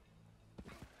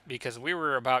 Because we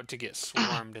were about to get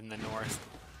swarmed in the north.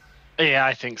 Yeah,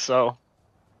 I think so.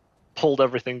 Pulled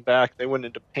everything back. They went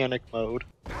into panic mode.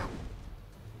 I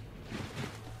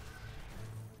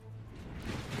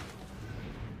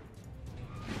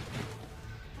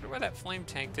wonder why that flame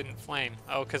tank didn't flame.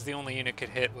 Oh, because the only unit could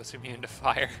hit was immune to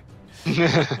fire.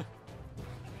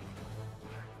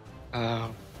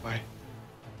 Oh, boy.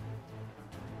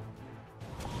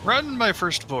 Run, my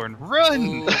firstborn, run!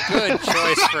 Ooh, good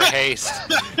choice for haste.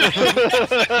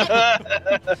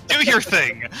 Do your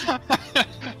thing!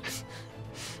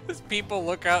 As people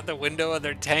look out the window of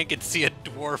their tank and see a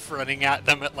dwarf running at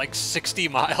them at like 60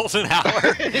 miles an hour.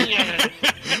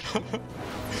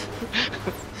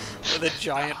 With a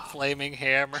giant flaming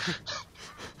hammer.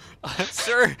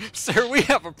 Sir, we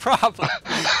have a problem.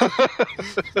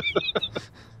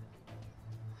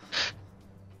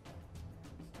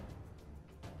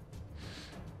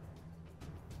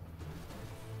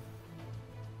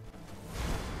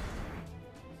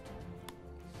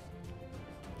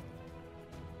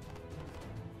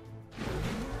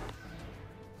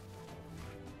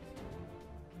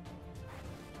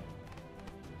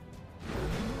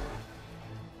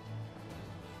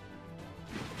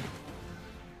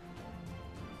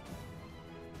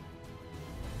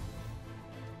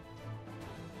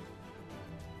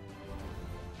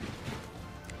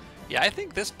 Yeah, I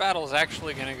think this battle is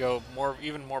actually going to go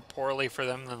even more poorly for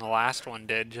them than the last one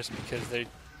did, just because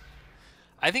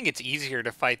I think it's easier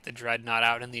to fight the Dreadnought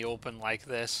out in the open like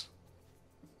this.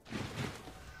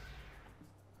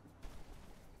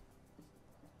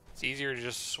 It's easier to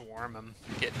just swarm him,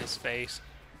 get in his face.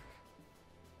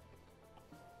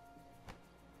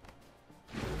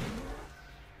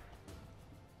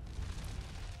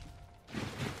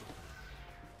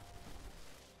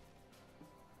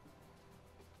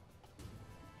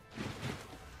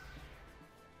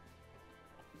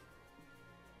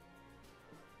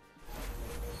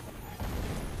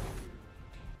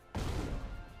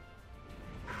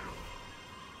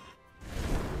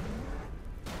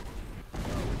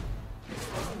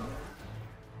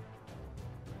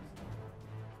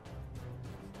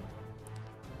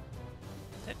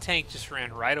 That tank just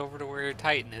ran right over to where your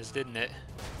Titan is, didn't it?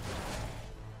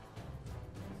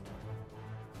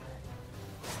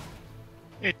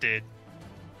 It did.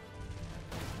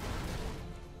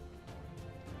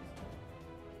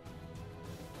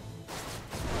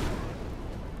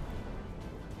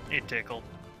 It tickled.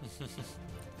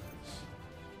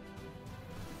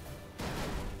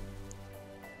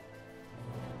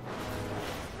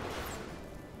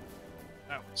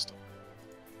 That one's still.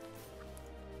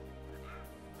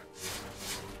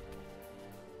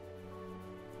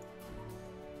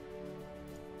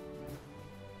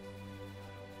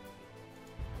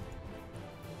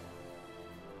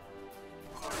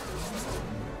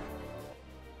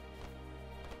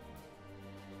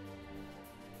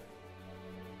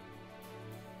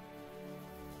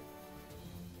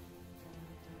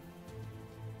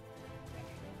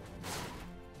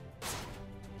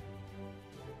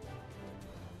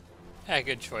 Yeah,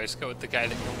 good choice. Go with the guy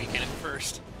that can weaken it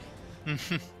first.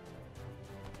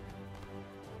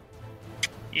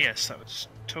 Yes, that was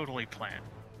totally planned.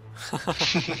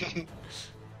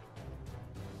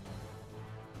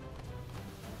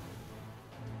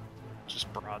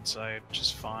 Just broadside, which is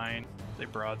fine. They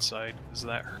broadside, because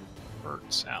that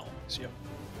hurts allies, yep.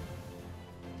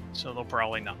 So they'll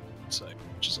probably not broadside,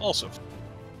 which is also fine.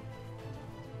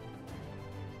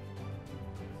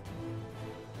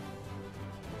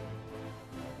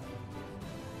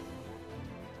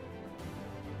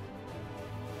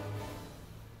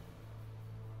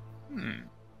 Hmm.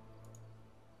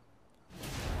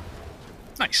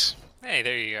 Nice. Hey,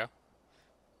 there you go.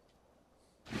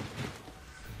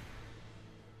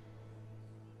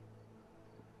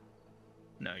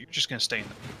 No, you're just gonna stay in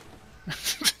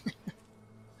the...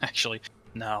 Actually,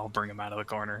 no, I'll bring him out of the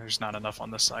corner. There's not enough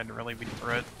on this side to really be a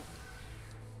threat.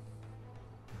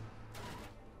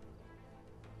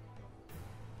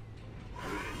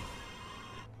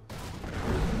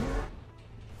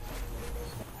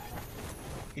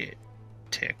 It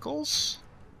tickles?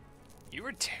 You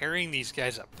were tearing these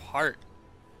guys apart.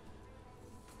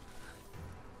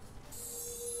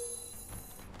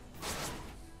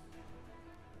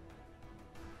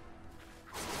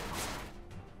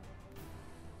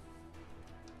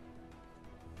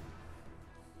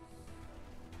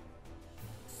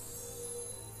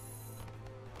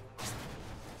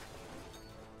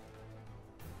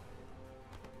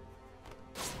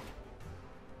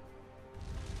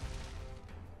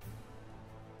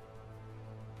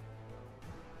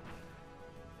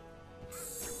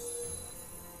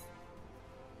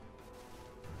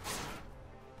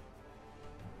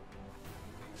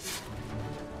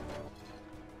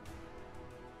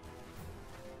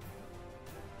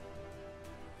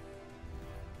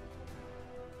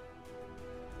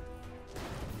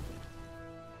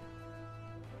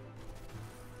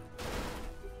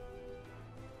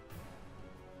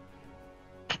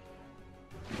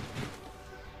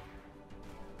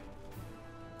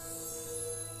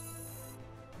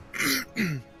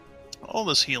 All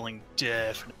this healing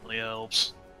definitely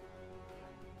helps.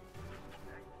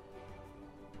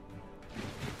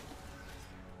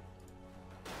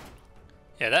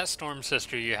 Yeah, that Storm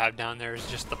Sister you have down there is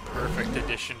just the perfect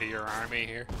addition to your army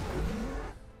here.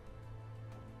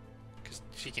 Because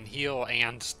she can heal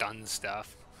and stun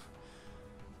stuff.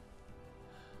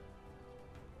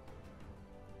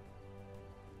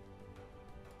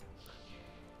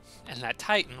 And that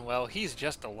Titan, well, he's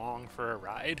just along for a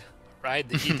ride. A ride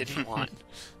that he didn't want.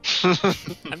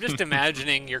 I'm just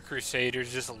imagining your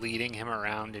Crusaders just leading him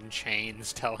around in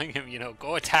chains, telling him, you know,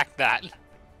 go attack that.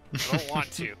 I don't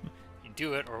want to. You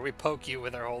do it, or we poke you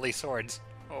with our holy swords.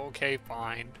 Okay,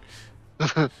 fine.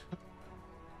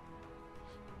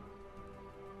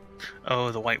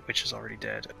 Oh, the White Witch is already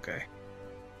dead. Okay.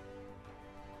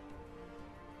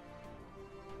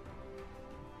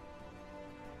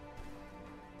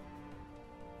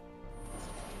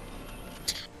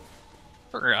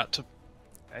 Forgot to...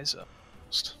 Guys up.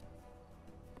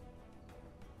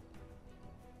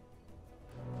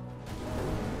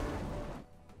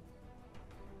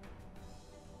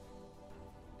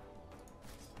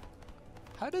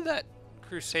 How did that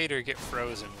Crusader get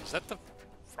frozen? Was that the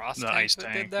Frost The tank ice that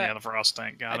tank. did that? Yeah, the Frost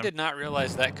tank got I him. did not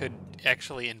realize that could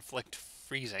actually inflict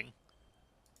freezing.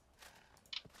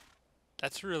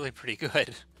 That's really pretty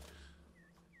good.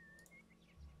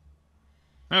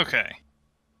 Okay.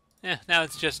 Yeah, now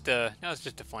it's just a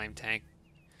flame tank.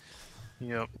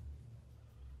 Yep.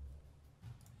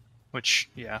 Which,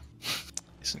 yeah,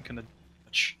 isn't gonna be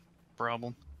much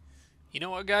problem. You know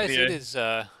what, guys? Yeah. It is.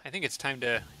 I think it's time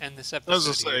to end this episode. I was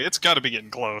gonna say, here. it's got to be getting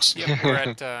close. Yep, we're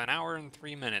at an hour and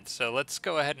 3 minutes, so let's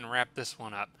go ahead and wrap this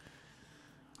one up.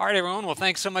 All right, everyone. Well,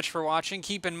 thanks so much for watching.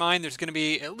 Keep in mind there's going to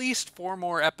be at least 4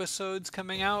 more episodes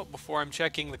coming out before I'm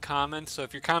checking the comments. So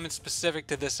if your comment's specific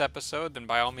to this episode, then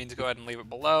by all means go ahead and leave it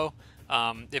below.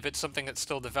 If it's something that's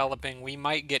still developing, we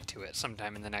might get to it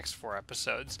sometime in the next 4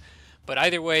 episodes. But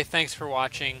either way, thanks for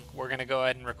watching. We're going to go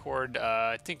ahead and record,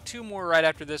 I think, 2 more right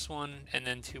after this one, and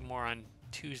then 2 more on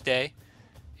Tuesday.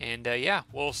 And yeah,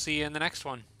 we'll see you in the next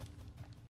one.